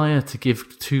desire to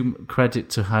give too credit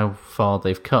to how far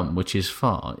they've come, which is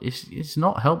far, is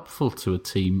not helpful to a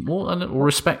team or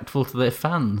respectful to their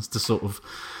fans to sort of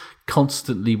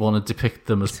constantly want to depict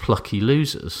them as plucky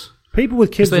losers. People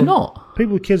with kids, they're not.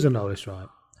 People with kids will know this, right?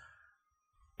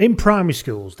 In primary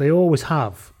schools, they always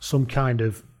have some kind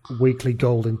of weekly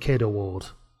Golden Kid Award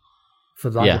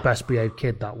for the best behaved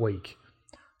kid that week.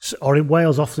 Or in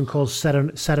Wales, often called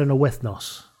Seren y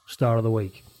Wythnos, Star of the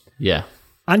Week. Yeah.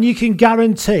 And you can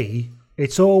guarantee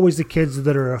it's always the kids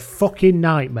that are a fucking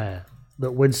nightmare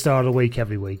that win Star of the Week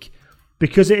every week.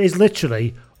 Because it is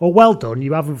literally, well done,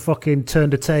 you haven't fucking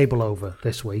turned a table over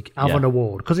this week, have an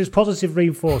award. Because it's positive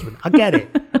reinforcement. I get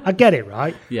it,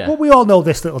 right? Yeah. But we all know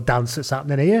this little dance that's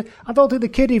happening here. I don't think the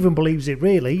kid even believes it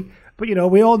really. But,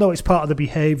 we all know it's part of the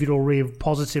behavioural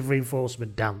positive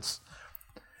reinforcement dance.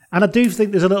 And I do think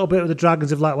there's a little bit of the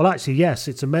Dragons of like, well, actually, yes,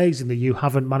 it's amazing that you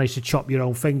haven't managed to chop your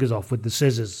own fingers off with the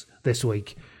scissors this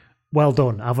week. Well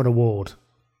done, have an award,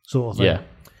 sort of thing.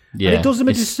 Yeah. And it does them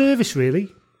a disservice,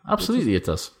 really. Absolutely, it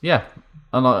does. Yeah.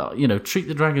 And, treat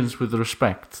the Dragons with the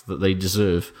respect that they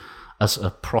deserve as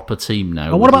a proper team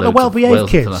now. And what about the well-behaved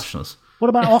kids? What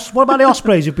about the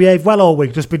Ospreys who behave well all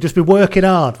week? Just be working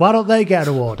hard. Why don't they get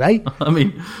an award, eh? I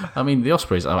mean, the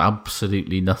Ospreys are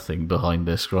absolutely nothing behind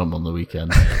their scrum on the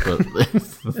weekend. But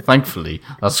thankfully,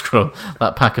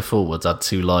 that pack of forwards had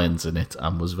 2 lions in it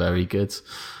and was very good.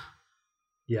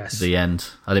 Yes. The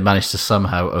end, and they managed to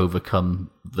somehow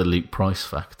overcome the Luke Price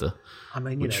factor.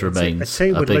 Which remains a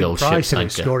team with big Luke old Price in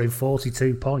shit it scoring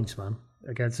 42 points, man,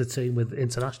 against a team with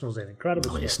internationals in.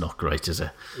 Incredible stuff. It's not great, is it?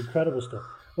 Incredible stuff.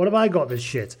 What have I got this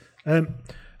shit?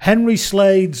 Henry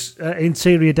Slade's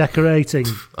interior decorating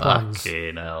plans.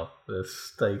 Fucking hell. The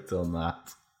state on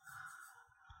that.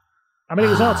 I mean, it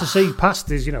was hard to see past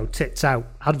his, tits out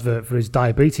advert for his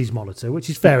diabetes monitor, which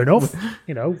is fair enough.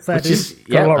 Fair dues.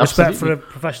 Got a lot of respect for a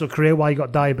professional career while you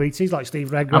got diabetes, like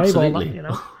Steve Redgrave. Absolutely.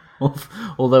 All that,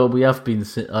 Although I have been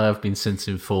since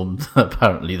informed that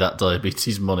apparently that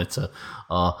diabetes monitor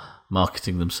are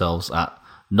marketing themselves at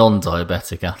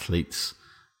non-diabetic athletes.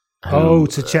 To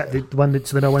check when they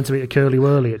know when to eat a curly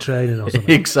whirly at training or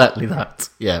something. Exactly that.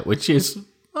 Yeah, which is,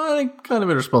 I think, kind of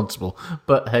irresponsible.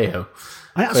 But hey ho.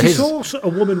 I actually saw a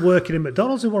woman working in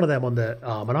McDonald's with one of them on their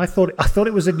arm, and I thought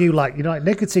it was a new like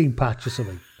nicotine patch or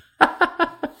something.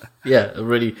 Yeah, a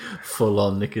really full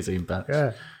on nicotine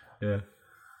patch. Yeah.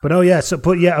 But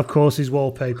of course, his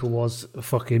wallpaper was a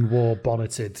fucking war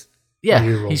bonneted. Yeah,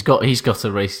 mural. he's got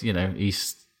a race.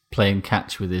 He's playing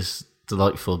catch with his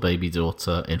delightful baby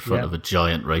daughter in front of a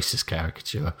giant racist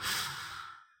caricature.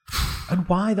 And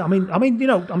why? I mean,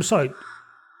 I'm sorry.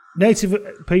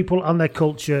 Native people and their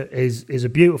culture is a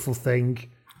beautiful thing.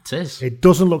 It is. It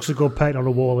doesn't look so good painted on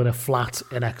a wall in a flat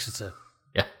in Exeter.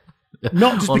 Yeah.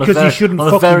 Not just because you shouldn't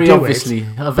fucking do it.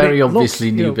 A very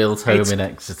obviously new built home in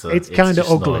Exeter. It's kind of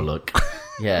ugly. Not a look.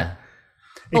 Yeah.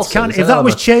 It's kind of, if that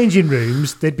was changing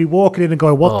rooms, they'd be walking in and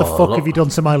going, "What the fuck have you done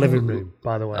to my living room?"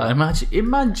 By the way,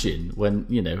 imagine when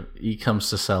he comes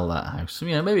to sell that house.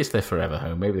 Maybe it's their forever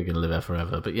home. Maybe they're going to live there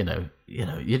forever. But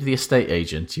you're the estate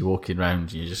agent. You're walking around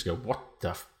and you just go, "What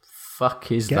the fuck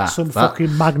is that?" Get some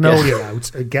fucking magnolia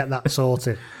out and get that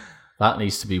sorted. That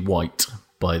needs to be white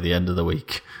by the end of the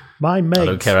week. My mate, I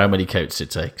don't care how many coats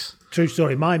it takes. True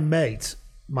story. My mate's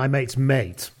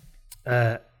mate.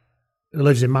 Who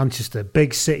lives in Manchester,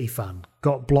 big City fan,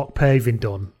 got block paving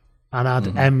done and had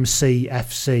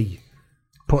MCFC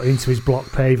put into his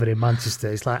block paving in Manchester.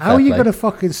 It's like, how are you going to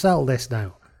fucking sell this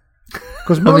now?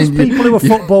 Because most people who are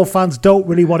football fans don't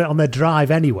really want it on their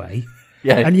drive anyway.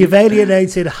 Yeah. And you've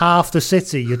alienated half the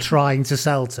city you're trying to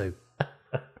sell to.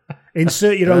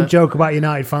 Insert your own joke about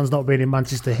United fans not being in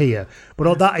Manchester here.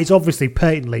 But that is obviously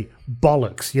patently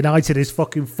bollocks. United is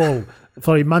fucking full.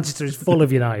 Sorry, Manchester is full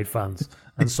of United fans.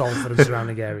 And Salford and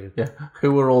surrounding areas. Yeah,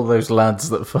 who were all those lads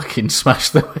that fucking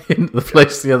smashed their way into the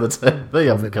place the other day? They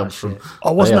haven't come from.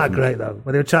 Oh, wasn't that great though?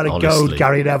 When they were trying to goad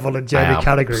Gary Neville and Jamie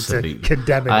Carragher to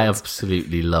condemn it. I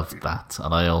absolutely loved that,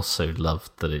 and I also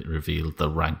loved that it revealed the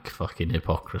rank fucking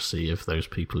hypocrisy of those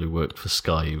people who worked for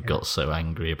Sky who got so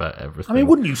angry about everything. I mean,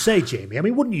 wouldn't you say, Jamie?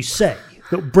 Wouldn't you say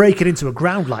that breaking into a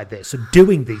ground like this and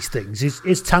doing these things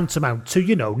is tantamount to,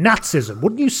 Nazism?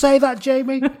 Wouldn't you say that,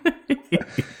 Jamie?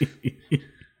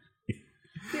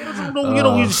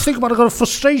 You just think about it, got a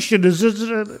frustration.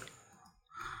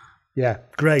 Yeah,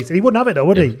 great. And he wouldn't have it though,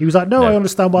 would he? He was like, no, I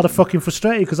understand why they're fucking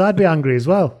frustrated because I'd be angry as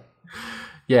well.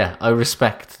 Yeah, I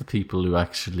respect the people who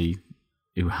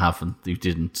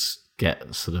didn't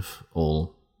get sort of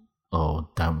all,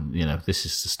 damn, this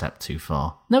is a step too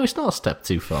far. No, it's not a step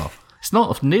too far. It's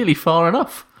not nearly far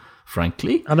enough,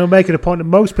 frankly. And I'm making a point that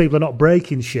most people are not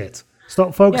breaking shit.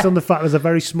 Stop focusing on the fact there's a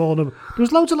very small number. There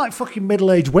was loads of fucking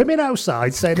middle-aged women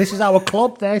outside saying this is our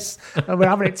club, and we're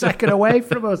having it taken away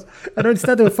from us. And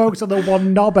instead they were focused on the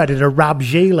one knobhead in a Rab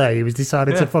gilet who was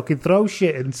deciding to fucking throw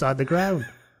shit inside the ground.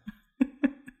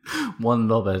 One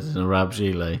knobhead in a Rab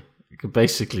gilet. It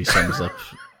basically sums up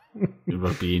the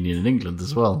rugby union in England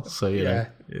as well. So, yeah.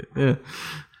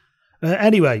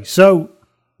 Anyway,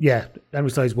 Henry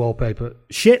Slay's wallpaper.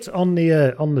 Shit on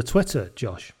the Twitter,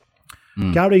 Josh.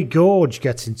 Gary Gorge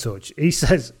gets in touch. He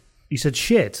said,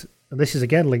 shit, and this is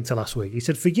again linked to last week. He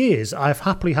said, for years, I've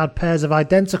happily had pairs of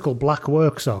identical black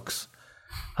work socks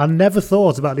and never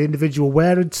thought about the individual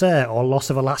wear and tear or loss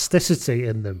of elasticity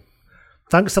in them.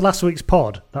 Thanks to last week's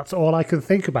pod, that's all I can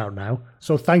think about now.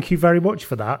 So thank you very much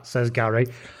for that, says Gary.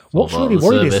 What's really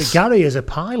worried is that Gary is a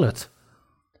pilot.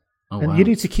 Oh, and you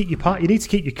need to keep your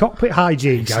cockpit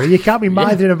hygiene, Gary. You can't be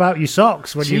minding about your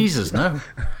socks when no.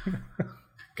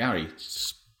 Gary,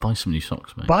 just buy some new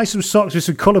socks, mate. Buy some socks with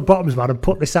some coloured bottoms, man, and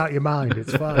put this out of your mind.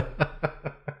 It's fine.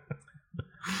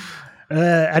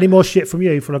 Any more shit from you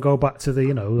before I go back to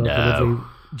the, No.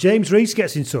 James Reese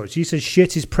gets in touch. He says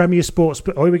shit is Premier Sports.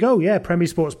 Oh, here we go. Yeah, Premier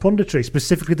Sports punditry,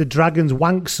 specifically the Dragons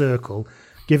wank circle,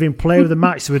 giving player of the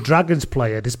match to a Dragons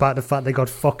player, despite the fact they got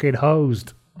fucking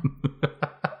hosed.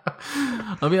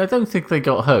 I don't think they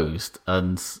got hosed,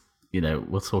 and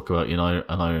we'll talk about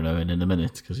Iron Owen in a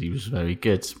minute because he was very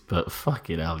good. But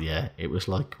fucking hell, yeah, it was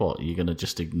like, what, you're going to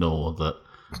just ignore that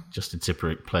Justin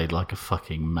Tipuric played like a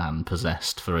fucking man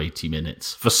possessed for 80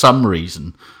 minutes for some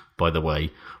reason, by the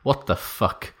way. What the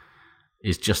fuck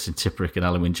is Justin Tipuric and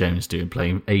Alan Wynne-Jones doing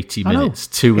playing 80 minutes,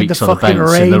 2 weeks on a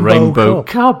bounce in the Rainbow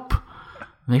Cup?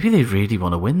 Maybe they really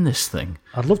want to win this thing.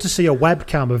 I'd love to see a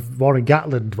webcam of Warren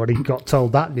Gatland when he got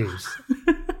told that news.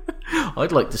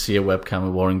 I'd like to see a webcam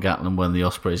of Warren Gatland when the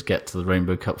Ospreys get to the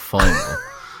Rainbow Cup final.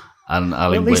 And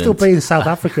Alan Wynne. He'll be in South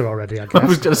Africa already, I guess. I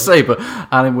was going to say, but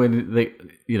Alan Wynne,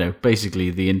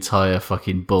 basically the entire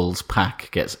fucking Bulls pack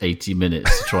gets 80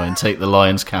 minutes to try and take the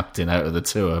Lions captain out of the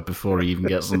tour before he even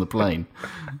gets on the plane.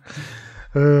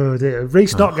 Oh dear.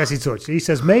 Reece Knott gets in touch. He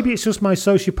says, maybe it's just my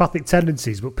sociopathic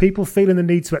tendencies, but people feeling the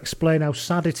need to explain how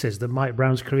sad it is that Mike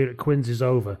Brown's career at Quins is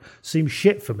over seems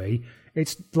shit for me.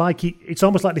 It's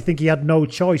almost like they think he had no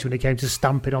choice when it came to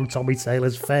stamping on Tommy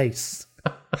Taylor's face.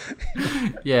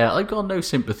 Yeah, I've got no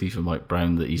sympathy for Mike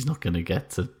Brown that he's not going to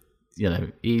get to,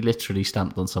 he literally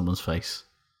stamped on someone's face.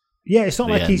 Yeah, it's not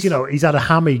like he's had a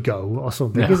hammy go or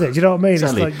something, is it? Do you know what I mean?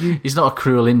 Exactly. It's like he's not a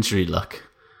cruel injury luck.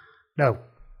 No.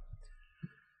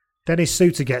 Dennis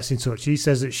Suter gets in touch. He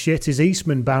says that shit is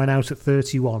Eastman bowing out at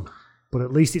 31, but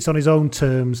at least it's on his own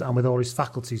terms and with all his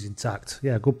faculties intact.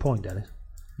 Yeah, good point, Dennis.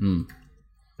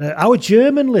 Our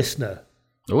German listener,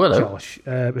 Josh,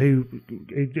 who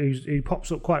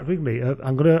pops up quite frequently.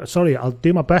 I'll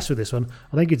do my best with this one.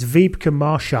 I think it's Wiebke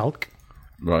Marschalk.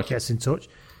 Right. Gets in touch.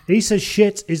 He says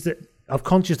shit is that I'm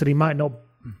conscious that he might not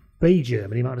be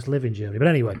German. He might just live in Germany. But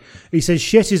anyway, he says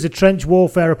shit is the trench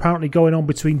warfare apparently going on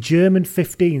between German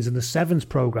 15s and the 7s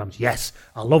programmes. Yes,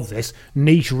 I love this.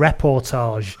 Niche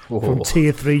reportage from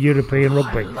Tier 3 European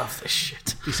rugby. I love this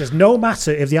shit. He says no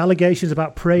matter if the allegations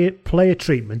about player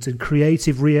treatment and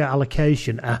creative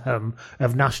reallocation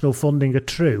of national funding are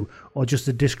true or just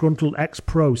a disgruntled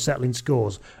ex-pro settling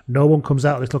scores, no one comes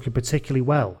out of this looking particularly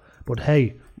well. But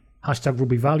hey, hashtag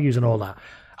rugby values and all that.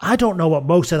 I don't know what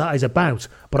most of that is about,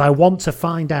 but I want to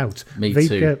find out. Me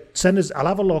too. I'll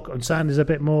have a look and send us a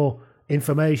bit more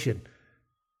information.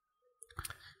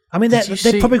 I mean,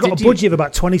 they've probably got a budget of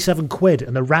about 27 quid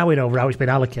and they're rowing over how it's been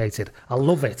allocated. I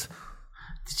love it.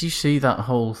 Did you see that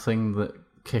whole thing that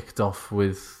kicked off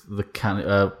with the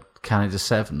Canada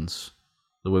Sevens,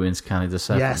 the women's Canada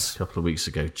Sevens a couple of weeks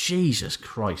ago? Jesus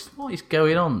Christ, what is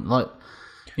going on? Like,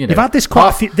 you know, they've had this quite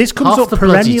a few. This comes up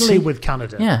perennially with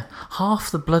Canada. Yeah,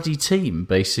 half the bloody team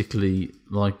basically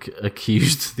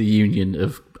accused the union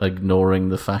of ignoring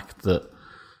the fact that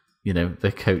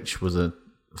their coach was a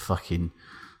fucking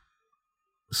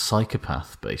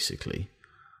psychopath, basically,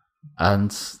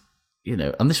 and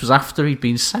this was after he'd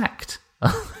been sacked.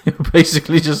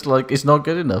 Basically, just it's not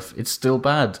good enough. It's still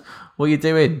bad. What are you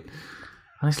doing?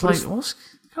 And it's what's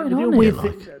going on here?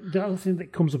 The other thing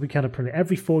that comes up in Canada,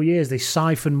 every 4 years they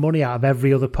siphon money out of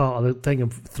every other part of the thing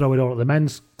and throw it all at the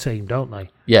men's team, don't they?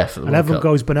 Yeah, for the and World everyone Cup.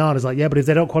 goes bananas like, yeah, but if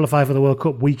they don't qualify for the World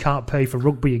Cup, we can't pay for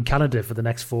rugby in Canada for the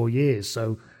next 4 years.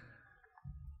 So,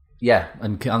 yeah,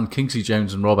 and Kingsley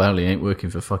Jones and Rob Howley ain't working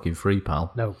for fucking free,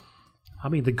 pal. No, I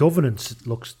mean the governance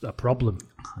looks a problem.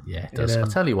 Yeah, it does. I'll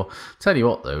tell you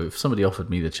what though, if somebody offered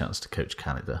me the chance to coach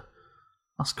Canada,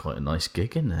 that's quite a nice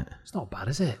gig, isn't it? It's not bad,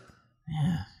 is it?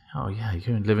 Yeah. Oh, yeah. You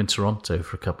can live in Toronto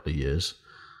for a couple of years.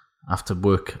 Have to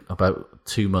work about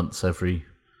 2 months out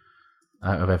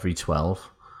of every 12.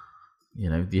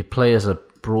 The players are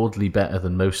broadly better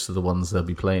than most of the ones they'll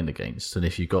be playing against. And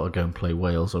if you've got to go and play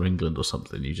Wales or England or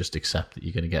something, you just accept that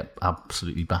you're going to get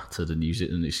absolutely battered and use it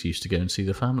as an excuse to go and see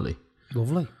the family.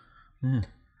 Lovely. Yeah.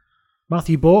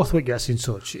 Matthew Borthwick gets in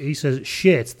touch. He says,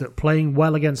 shit, that playing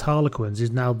well against Harlequins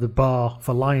is now the bar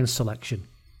for Lions selection.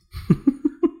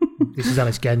 This is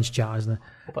Alex Genge chat, isn't it?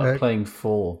 What about playing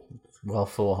four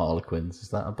Harlequins? Is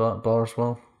that a bar as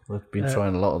well? We've been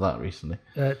trying a lot of that recently.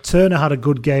 Turner had a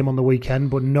good game on the weekend,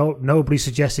 but nobody's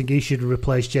suggesting he should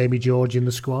replace Jamie George in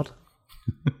the squad.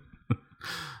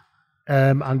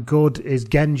 And good is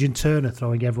Genge and Turner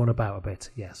throwing everyone about a bit,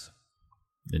 yes.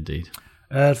 Indeed.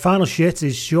 Final shit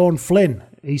is Sean Flynn.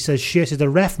 He says shit is the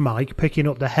ref mic picking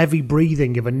up the heavy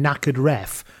breathing of a knackered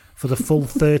ref for the full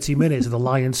 30 minutes of the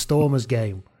Lions Stormers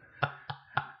game.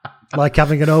 Like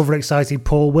having an overexcited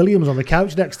Paul Williams on the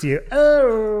couch next to you.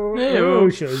 Oh,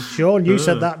 Sean, you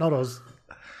said that, not us.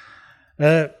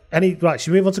 Right,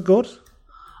 should we move on to good?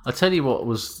 I'll tell you what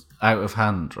was out of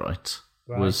hand, right?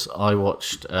 Was I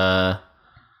watched the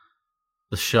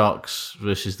Sharks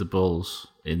versus the Bulls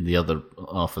in the other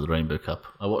half of the Rainbow Cup.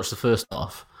 I watched the first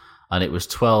half, and it was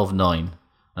 12-9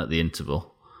 at the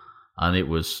interval, and it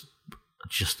was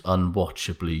just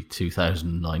unwatchably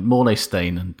 2009. Mornay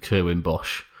Steyn and Kerwin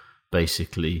Bosch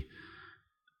basically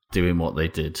doing what they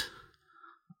did.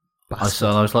 So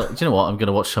I was like, do you know what? I'm going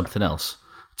to watch something else.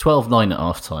 12-9 at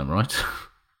half-time, right?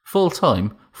 Full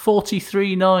time,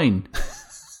 43-9.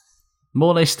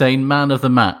 Mornay Steyn, man of the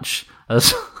match,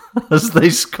 as they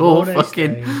score Mornay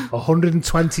fucking... Steyn,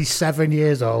 127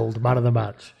 years old, man of the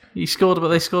match. They scored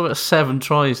about 7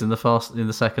 tries in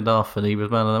the second half, and he was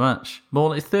man of the match.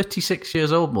 Mornay, 36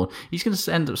 years old, Mornay. He's going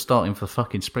to end up starting for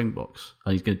fucking Springboks,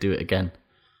 and he's going to do it again.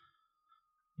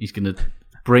 He's going to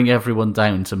bring everyone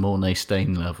down to Mornay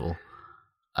Steyn level,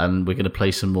 and we're going to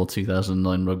play some more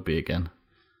 2009 rugby again.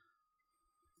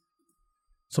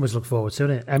 Something to look forward to,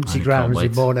 isn't it? Empty grounds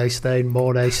with Mornay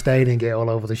staining it all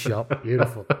over the shop.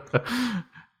 Beautiful.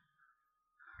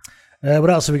 What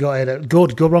else have we got here?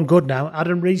 Good, we're on good now.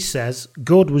 Adam Rees says,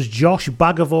 good was Josh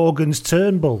Bag of Organs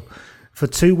Turnbull. For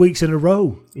 2 weeks in a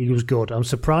row, he was good. I'm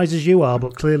surprised as you are,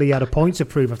 but clearly he had a point to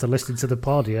prove after listening to the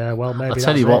pod. Yeah, well, maybe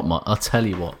I'll tell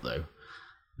you what, though.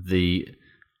 The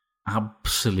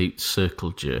absolute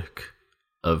circle jerk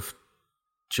of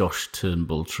Josh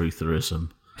Turnbull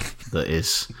trutherism that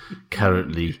is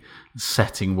currently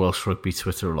setting Welsh Rugby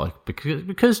Twitter alight.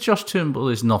 Because Josh Turnbull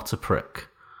is not a prick.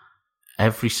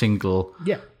 Every single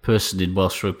person in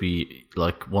Welsh Rugby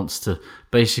wants to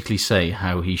basically say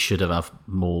how he should have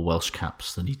more Welsh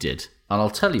caps than he did. And I'll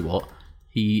tell you what,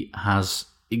 he has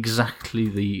exactly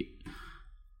the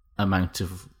amount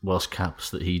of Welsh caps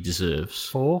that he deserves.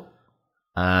 4?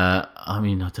 I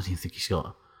mean, I don't even think he's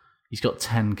got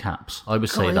 10 caps. I would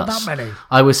say that many.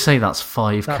 I would say that's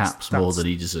 5 caps more than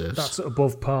he deserves. That's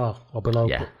above par or below,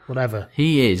 whatever.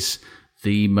 He is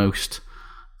the most.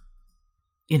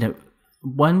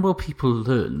 When will people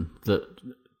learn that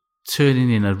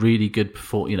turning in a really good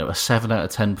a 7 out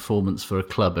of 10 performance for a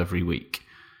club every week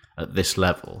at this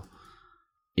level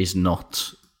does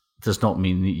not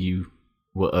mean that you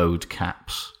were owed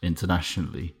caps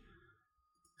internationally?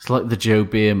 It's like the Joe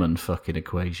Bierman fucking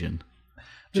equation.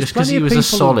 Just because he was a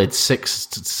solid 6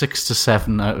 to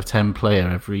 7 out of 10 player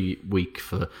every week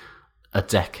for a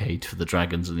decade for the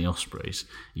Dragons and the Ospreys,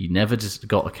 he never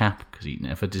got a cap because he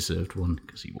never deserved one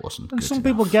because he wasn't good some enough.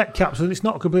 People get caps and it's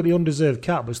not a completely undeserved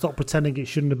cap, but stop pretending it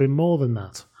shouldn't have been more than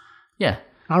that. Yeah.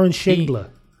 Aaron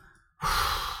Shingler.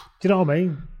 Do you know what I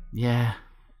mean? Yeah.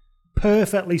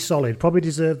 Perfectly solid. Probably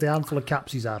deserved the handful of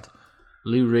caps he's had.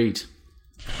 Lou Reed.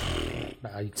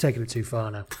 Nah, you're taking it too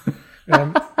far now.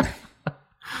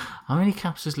 How many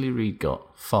caps has Lou Reed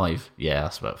got? 5. Yeah,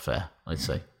 that's about fair, I'd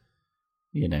say.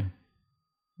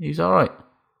 He's all right.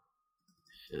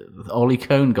 Ollie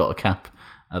Cohn got a cap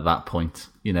at that point.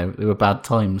 There were bad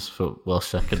times for Welsh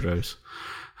second rows.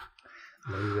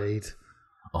 Lou Reed.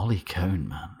 Ollie Cohn,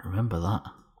 man. Remember that?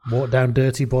 Walked down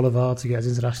Dirty Boulevard to get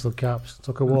his international caps.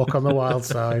 Took a walk on the wild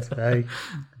side. Hey,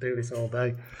 do this all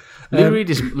day. Lou Reed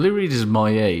is my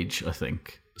age, I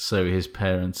think. So his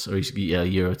parents, or he's a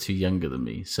year or two younger than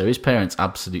me. So his parents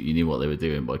absolutely knew what they were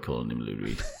doing by calling him Lou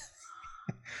Reed.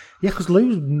 Yeah, because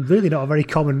Lou's really not a very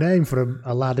common name for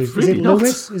a lad. Is really it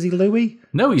Lewis? Is he Louis?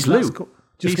 No, he's Lou.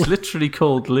 He's literally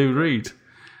called Lou Reed.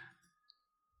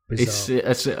 It's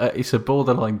a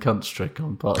borderline cunt trick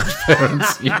on part of his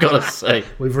parents, you've got to say.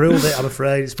 We've ruled it, I'm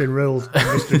afraid. It's been ruled,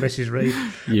 Mr. and Mrs. Reed.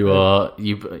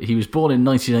 He was born in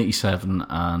 1987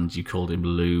 and you called him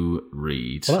Lou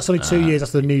Reed. Well, that's only 2 years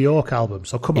after the New York album,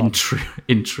 so come on.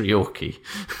 In Treorchy.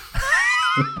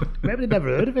 Maybe they never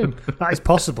heard of him. That is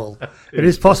possible. It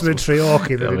is possible in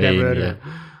Treorchy that they never heard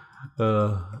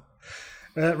of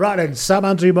him. Right then, Sam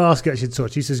Andrew Mars gets in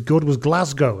touch. He says, good was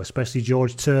Glasgow, especially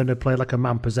George Turner played like a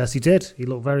man possessed. He did. He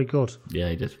looked very good. Yeah,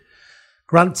 he did.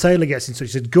 Grant Taylor gets in touch. He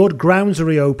said, good, grounds are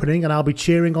reopening and I'll be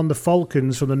cheering on the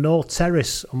Falcons from the North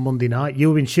Terrace on Monday night.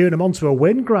 You've been cheering them on to a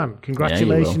win, Grant.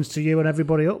 Congratulations to you and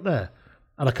everybody up there.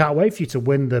 And I can't wait for you to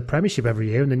win the Premiership every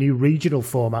year in the new regional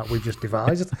format we've just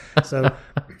devised. So,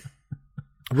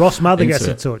 Ross Mather gets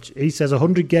in touch. He says,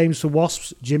 100 games for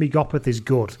Wasps. Jimmy Gopperth is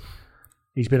good.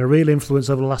 He's been a real influence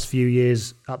over the last few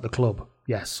years at the club.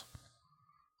 Yes.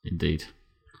 Indeed.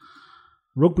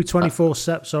 Rugby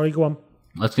 24/7. Sorry, go on.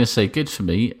 I was going to say, good for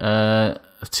me.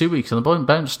 2 weeks on the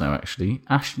bounce now, actually.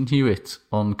 Ashton Hewitt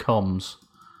on comms,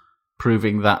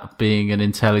 proving that being an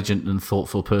intelligent and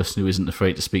thoughtful person who isn't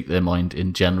afraid to speak their mind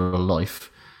in general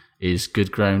life is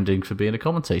good grounding for being a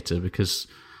commentator, because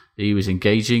he was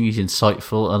engaging, he's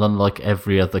insightful, and unlike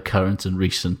every other current and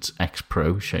recent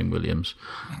ex-pro, Shane Williams,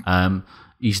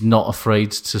 he's not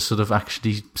afraid to sort of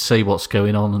actually say what's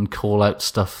going on and call out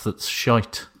stuff that's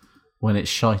shite when it's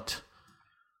shite.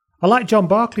 I like John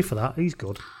Barclay for that. He's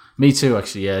good. Me too,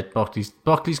 actually, yeah.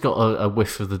 Barclay's got a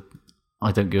whiff of the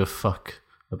I don't give a fuck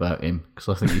about him, because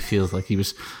I think he feels like he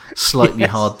was slightly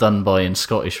hard done by in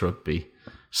Scottish rugby.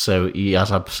 So he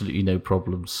has absolutely no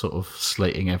problem sort of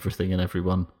slating everything and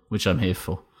everyone, which I'm here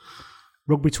for.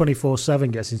 Rugby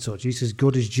 24/7 gets in touch. He's as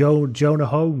good as Jonah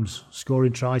Holmes,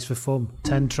 scoring tries for fun.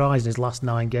 10 tries in his last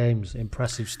 9 games.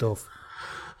 Impressive stuff.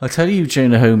 I'll tell you who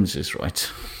Jonah Holmes is,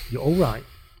 right? You're all right.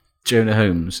 Jonah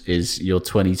Holmes is your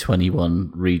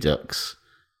 2021 Redux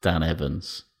Dan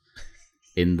Evans,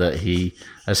 in that he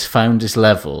has found his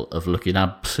level of looking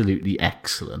absolutely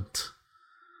excellent,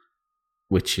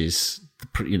 which is,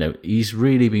 he's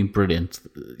really been brilliant,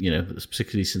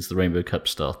 particularly since the Rainbow Cup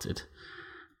started.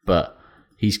 But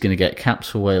he's going to get caps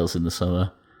for Wales in the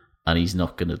summer, and he's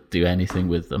not going to do anything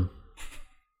with them.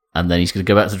 And then he's going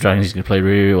to go back to the Dragons, he's going to play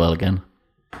really, really well again.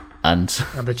 And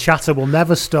the chatter will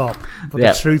never stop, but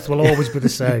the truth will always be the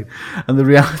same. And the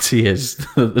reality is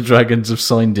that the Dragons have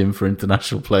signed him for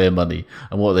international player money,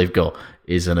 and what they've got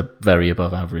is a very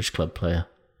above average club player.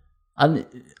 And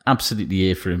absolutely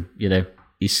here for him,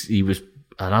 he was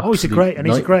an absolute he's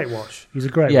a great watch. He's a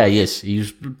great watch. He is. He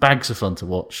was bags of fun to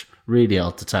watch, really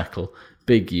hard to tackle,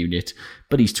 big unit,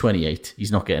 but he's 28.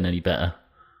 He's not getting any better.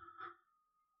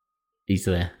 He's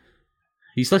there.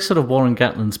 He's like sort of Warren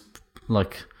Gatland's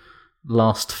like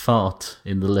last fart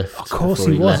in the lift. Of course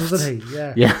he was, wasn't he?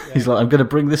 Yeah. He's like, I'm going to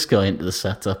bring this guy into the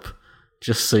setup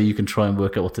just so you can try and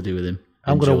work out what to do with him.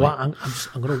 I'm going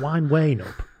to wind Wayne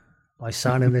up by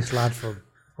signing this lad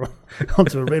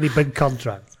onto a really big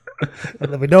contract.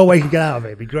 There'll be no way he can get out of it.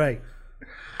 It'd be great.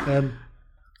 What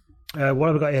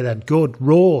have we got here then? Good.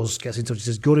 Rose gets in touch. He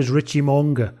says, good as Richie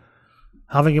Monger.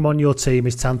 Having him on your team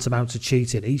is tantamount to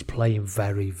cheating. He's playing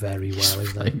very, very well,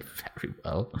 isn't he? Very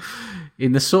well.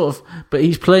 But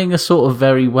he's playing a sort of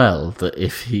very well that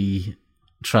if he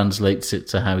translates it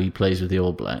to how he plays with the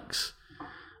All Blacks,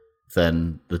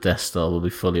 then the Death Star will be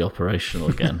fully operational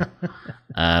again.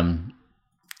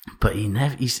 But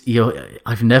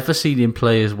I've never seen him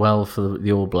play as well for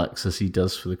the All Blacks as he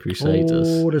does for the Crusaders.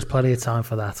 Oh, there's plenty of time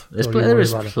for that. There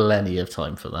is plenty of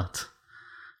time for that.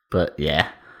 But yeah.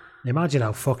 Imagine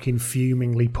how fucking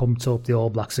fumingly pumped up the All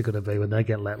Blacks are going to be when they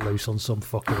get let loose on some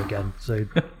fucker again soon.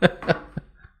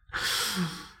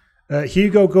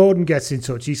 Hugo Gordon gets in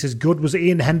touch. He says, good was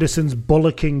Ian Henderson's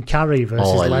bullocking carry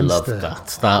versus Leinster. I love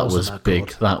that. That was big.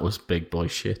 Good. That was big boy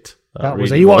shit. That really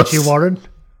was. Are you watching, Warren?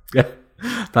 Yeah.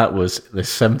 There's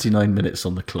 79 minutes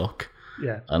on the clock.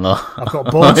 Yeah. And I've got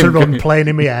Born to Run playing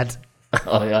in my head.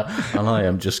 Oh yeah, and I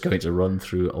am just going to run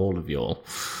through all of y'all.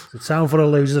 It's a town full of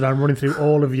losers, and I'm running through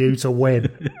all of you to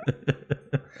win.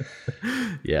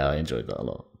 Yeah, I enjoyed that a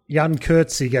lot. Jan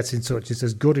Kurtzy gets in touch. He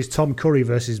says, good is Tom Curry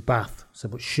versus Bath. So,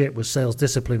 but shit was Sales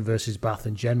Discipline versus Bath,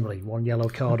 and generally one yellow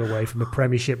card away from a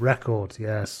Premiership record.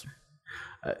 Yes.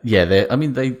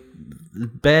 They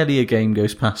barely a game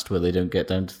goes past where they don't get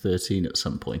down to 13 at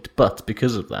some point. But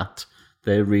because of that,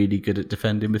 they're really good at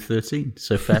defending with 13.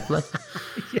 So fair play.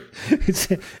 Yeah.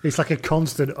 It's like a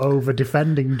constant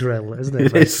over-defending drill, isn't it?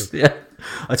 It is, yeah.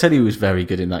 I tell you who was very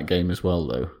good in that game as well,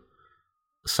 though.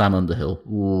 Sam Underhill.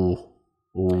 Ooh.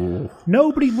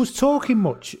 Nobody was talking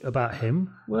much about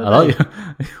him, were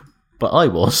they? But I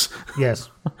was. Yes.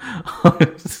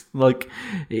 Like,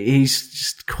 he's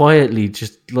just quietly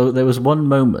there was one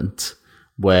moment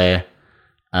where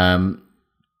it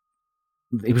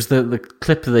was the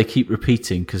clip that they keep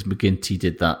repeating because McGinty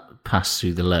did that pass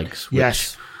through the legs. Which,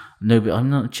 yes. No, but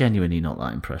I'm genuinely not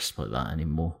that impressed by that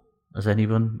anymore. As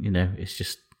anyone, it's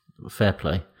just fair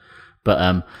play.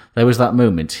 But there was that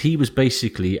moment. He was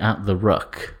basically at the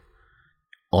ruck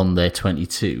on their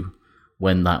 22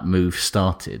 when that move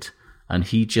started, and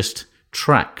he just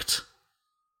tracked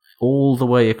all the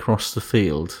way across the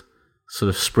field, sort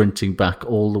of sprinting back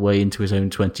all the way into his own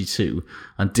 22,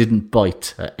 and didn't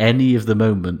bite at any of the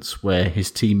moments where his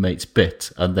teammates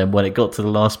bit. And then when it got to the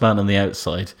last man on the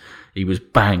outside, he was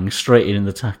bang straight in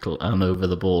the tackle and over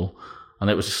the ball. And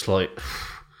it was just like,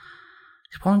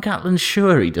 Warren Gatland's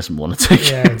sure he doesn't want to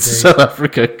take it to South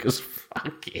Africa because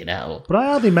fucking hell. But I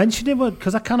hardly mentioned him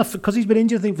because he's been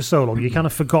injured, I think, for so long. You kind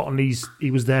of forgotten he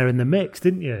was there in the mix,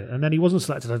 didn't you? And then he wasn't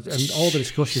selected, and all the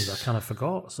discussions I kind of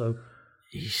forgot. So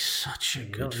he's such a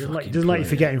good. He doesn't let you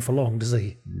forget him for long, does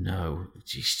he? No,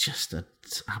 he's just an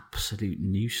absolute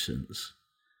nuisance.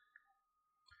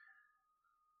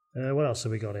 What else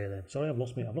have we got here then? Sorry, I've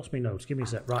lost my notes. Give me a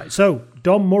sec. Right, so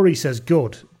Don Murray says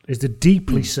good is the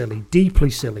deeply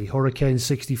silly Hurricane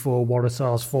 64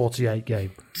 Waratahs 48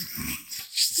 game.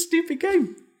 Stupid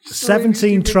game.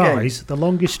 17 tries. Game. The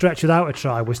longest stretch without a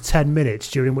try was 10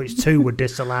 minutes, during which 2 were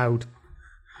disallowed.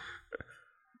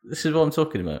 This is what I'm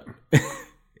talking about.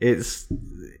 We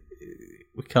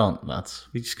can't, lads.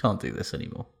 We just can't do this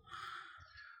anymore.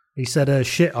 He said,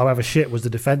 shit was the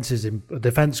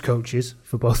defence coaches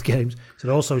for both games. He said,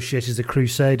 also shit is the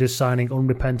Crusaders signing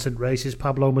unrepentant racist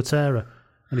Pablo Matera.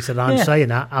 And he said, I'm saying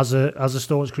that as a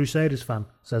staunch Crusaders fan,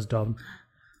 says Don.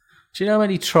 Do you know how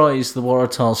many tries the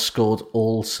Waratahs scored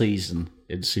all season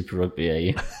in Super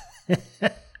Rugby AU?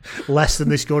 Less than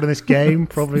they scored in this game,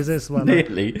 probably is this one.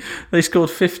 Nearly. They scored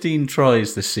 15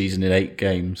 tries this season in 8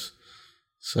 games.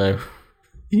 So,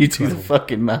 you do the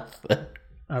fucking math there.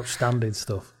 Outstanding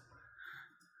stuff.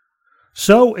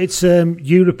 So, it's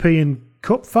European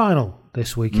Cup final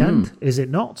this weekend, is it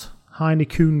not?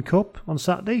 Heineken Cup on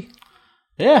Saturday?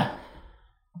 Yeah.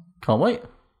 Can't wait.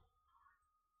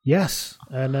 Yes,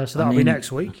 and so that'll be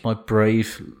next week. My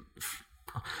brave...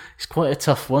 It's quite a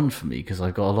tough one for me because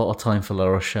I've got a lot of time for La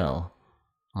Rochelle.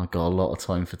 I've got a lot of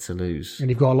time for Toulouse. And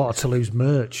you've got a lot of Toulouse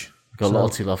merch.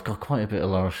 I've got quite a bit of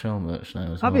La Rochelle merch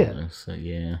now as well. Have you? So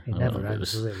yeah. It never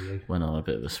ends, does it, you? Went on a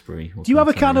bit of a spree. Do you have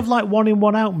a kind of like 1 in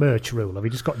 1 out merch rule? Have you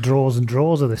just got drawers and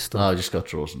drawers of this stuff? I've just got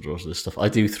drawers and drawers of this stuff. I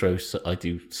do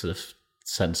sort of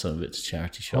send some of it to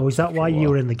charity shops. Oh, is that why you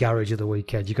were in the garage of the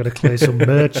weekend? You've got to clear some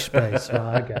merch space. Oh,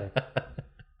 I get it.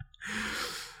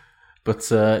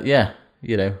 But I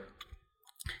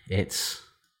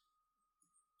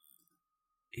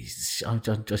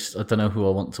don't know who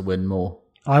I want to win more.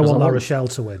 I want La Rochelle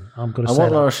to win. I'm going to say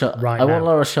that right now. I want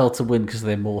La Rochelle to win because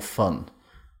they're more fun.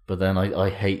 But then I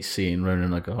hate seeing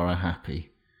Ronan O'Gara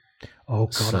happy. Oh,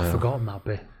 God, I've forgotten that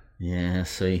bit. Yeah,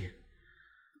 see.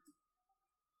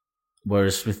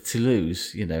 Whereas with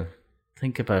Toulouse,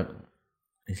 think about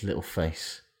his little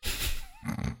face.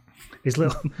 His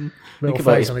little think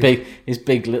face. About his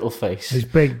big little face. His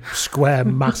big, square,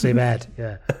 massive head.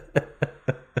 Yeah.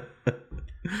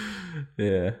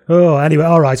 Yeah. Oh, anyway,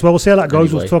 all right. Well, we'll see how that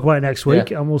goes. We'll talk about it next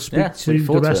week, and we'll speak to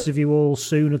the rest of you all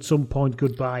soon at some point.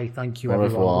 Goodbye. Thank you,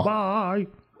 everyone. Bye.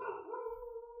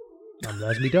 And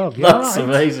there's my dog. That's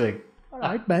amazing. All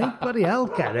right, mate. Bloody hell,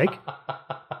 Carrick.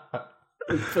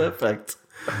 Perfect.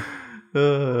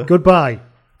 Goodbye.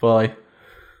 Bye.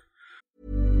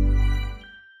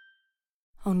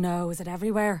 Oh no, is it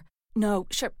everywhere? No,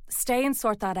 sure, stay and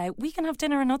sort that out. We can have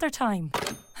dinner another time.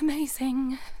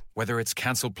 Amazing. Whether it's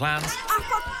cancelled plans...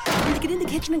 Get in the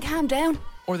kitchen and calm down.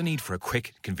 Or the need for a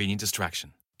quick, convenient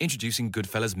distraction. Introducing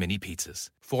Goodfellas Mini Pizzas.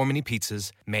 4 mini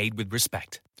pizzas made with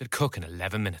respect that cook in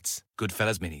 11 minutes.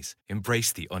 Goodfellas Minis.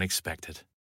 Embrace the unexpected.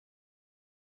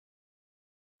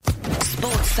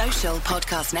 Sports Social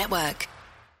Podcast Network.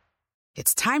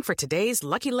 It's time for today's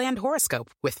Lucky Land horoscope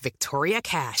with Victoria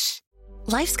Cash.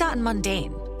 Life's gotten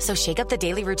mundane, so shake up the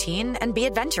daily routine and be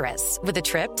adventurous with a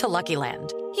trip to Lucky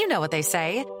Land. You know what they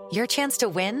say. Your chance to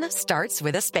win starts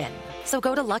with a spin. So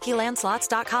go to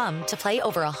LuckyLandSlots.com to play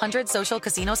over 100 social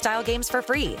casino-style games for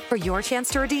free for your chance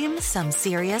to redeem some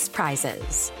serious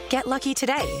prizes. Get lucky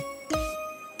today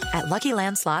at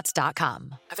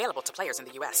LuckyLandSlots.com. Available to players in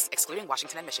the U.S., excluding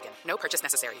Washington and Michigan. No purchase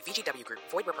necessary. VGW Group.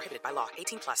 Void where prohibited by law.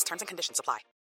 18+. Terms and conditions apply.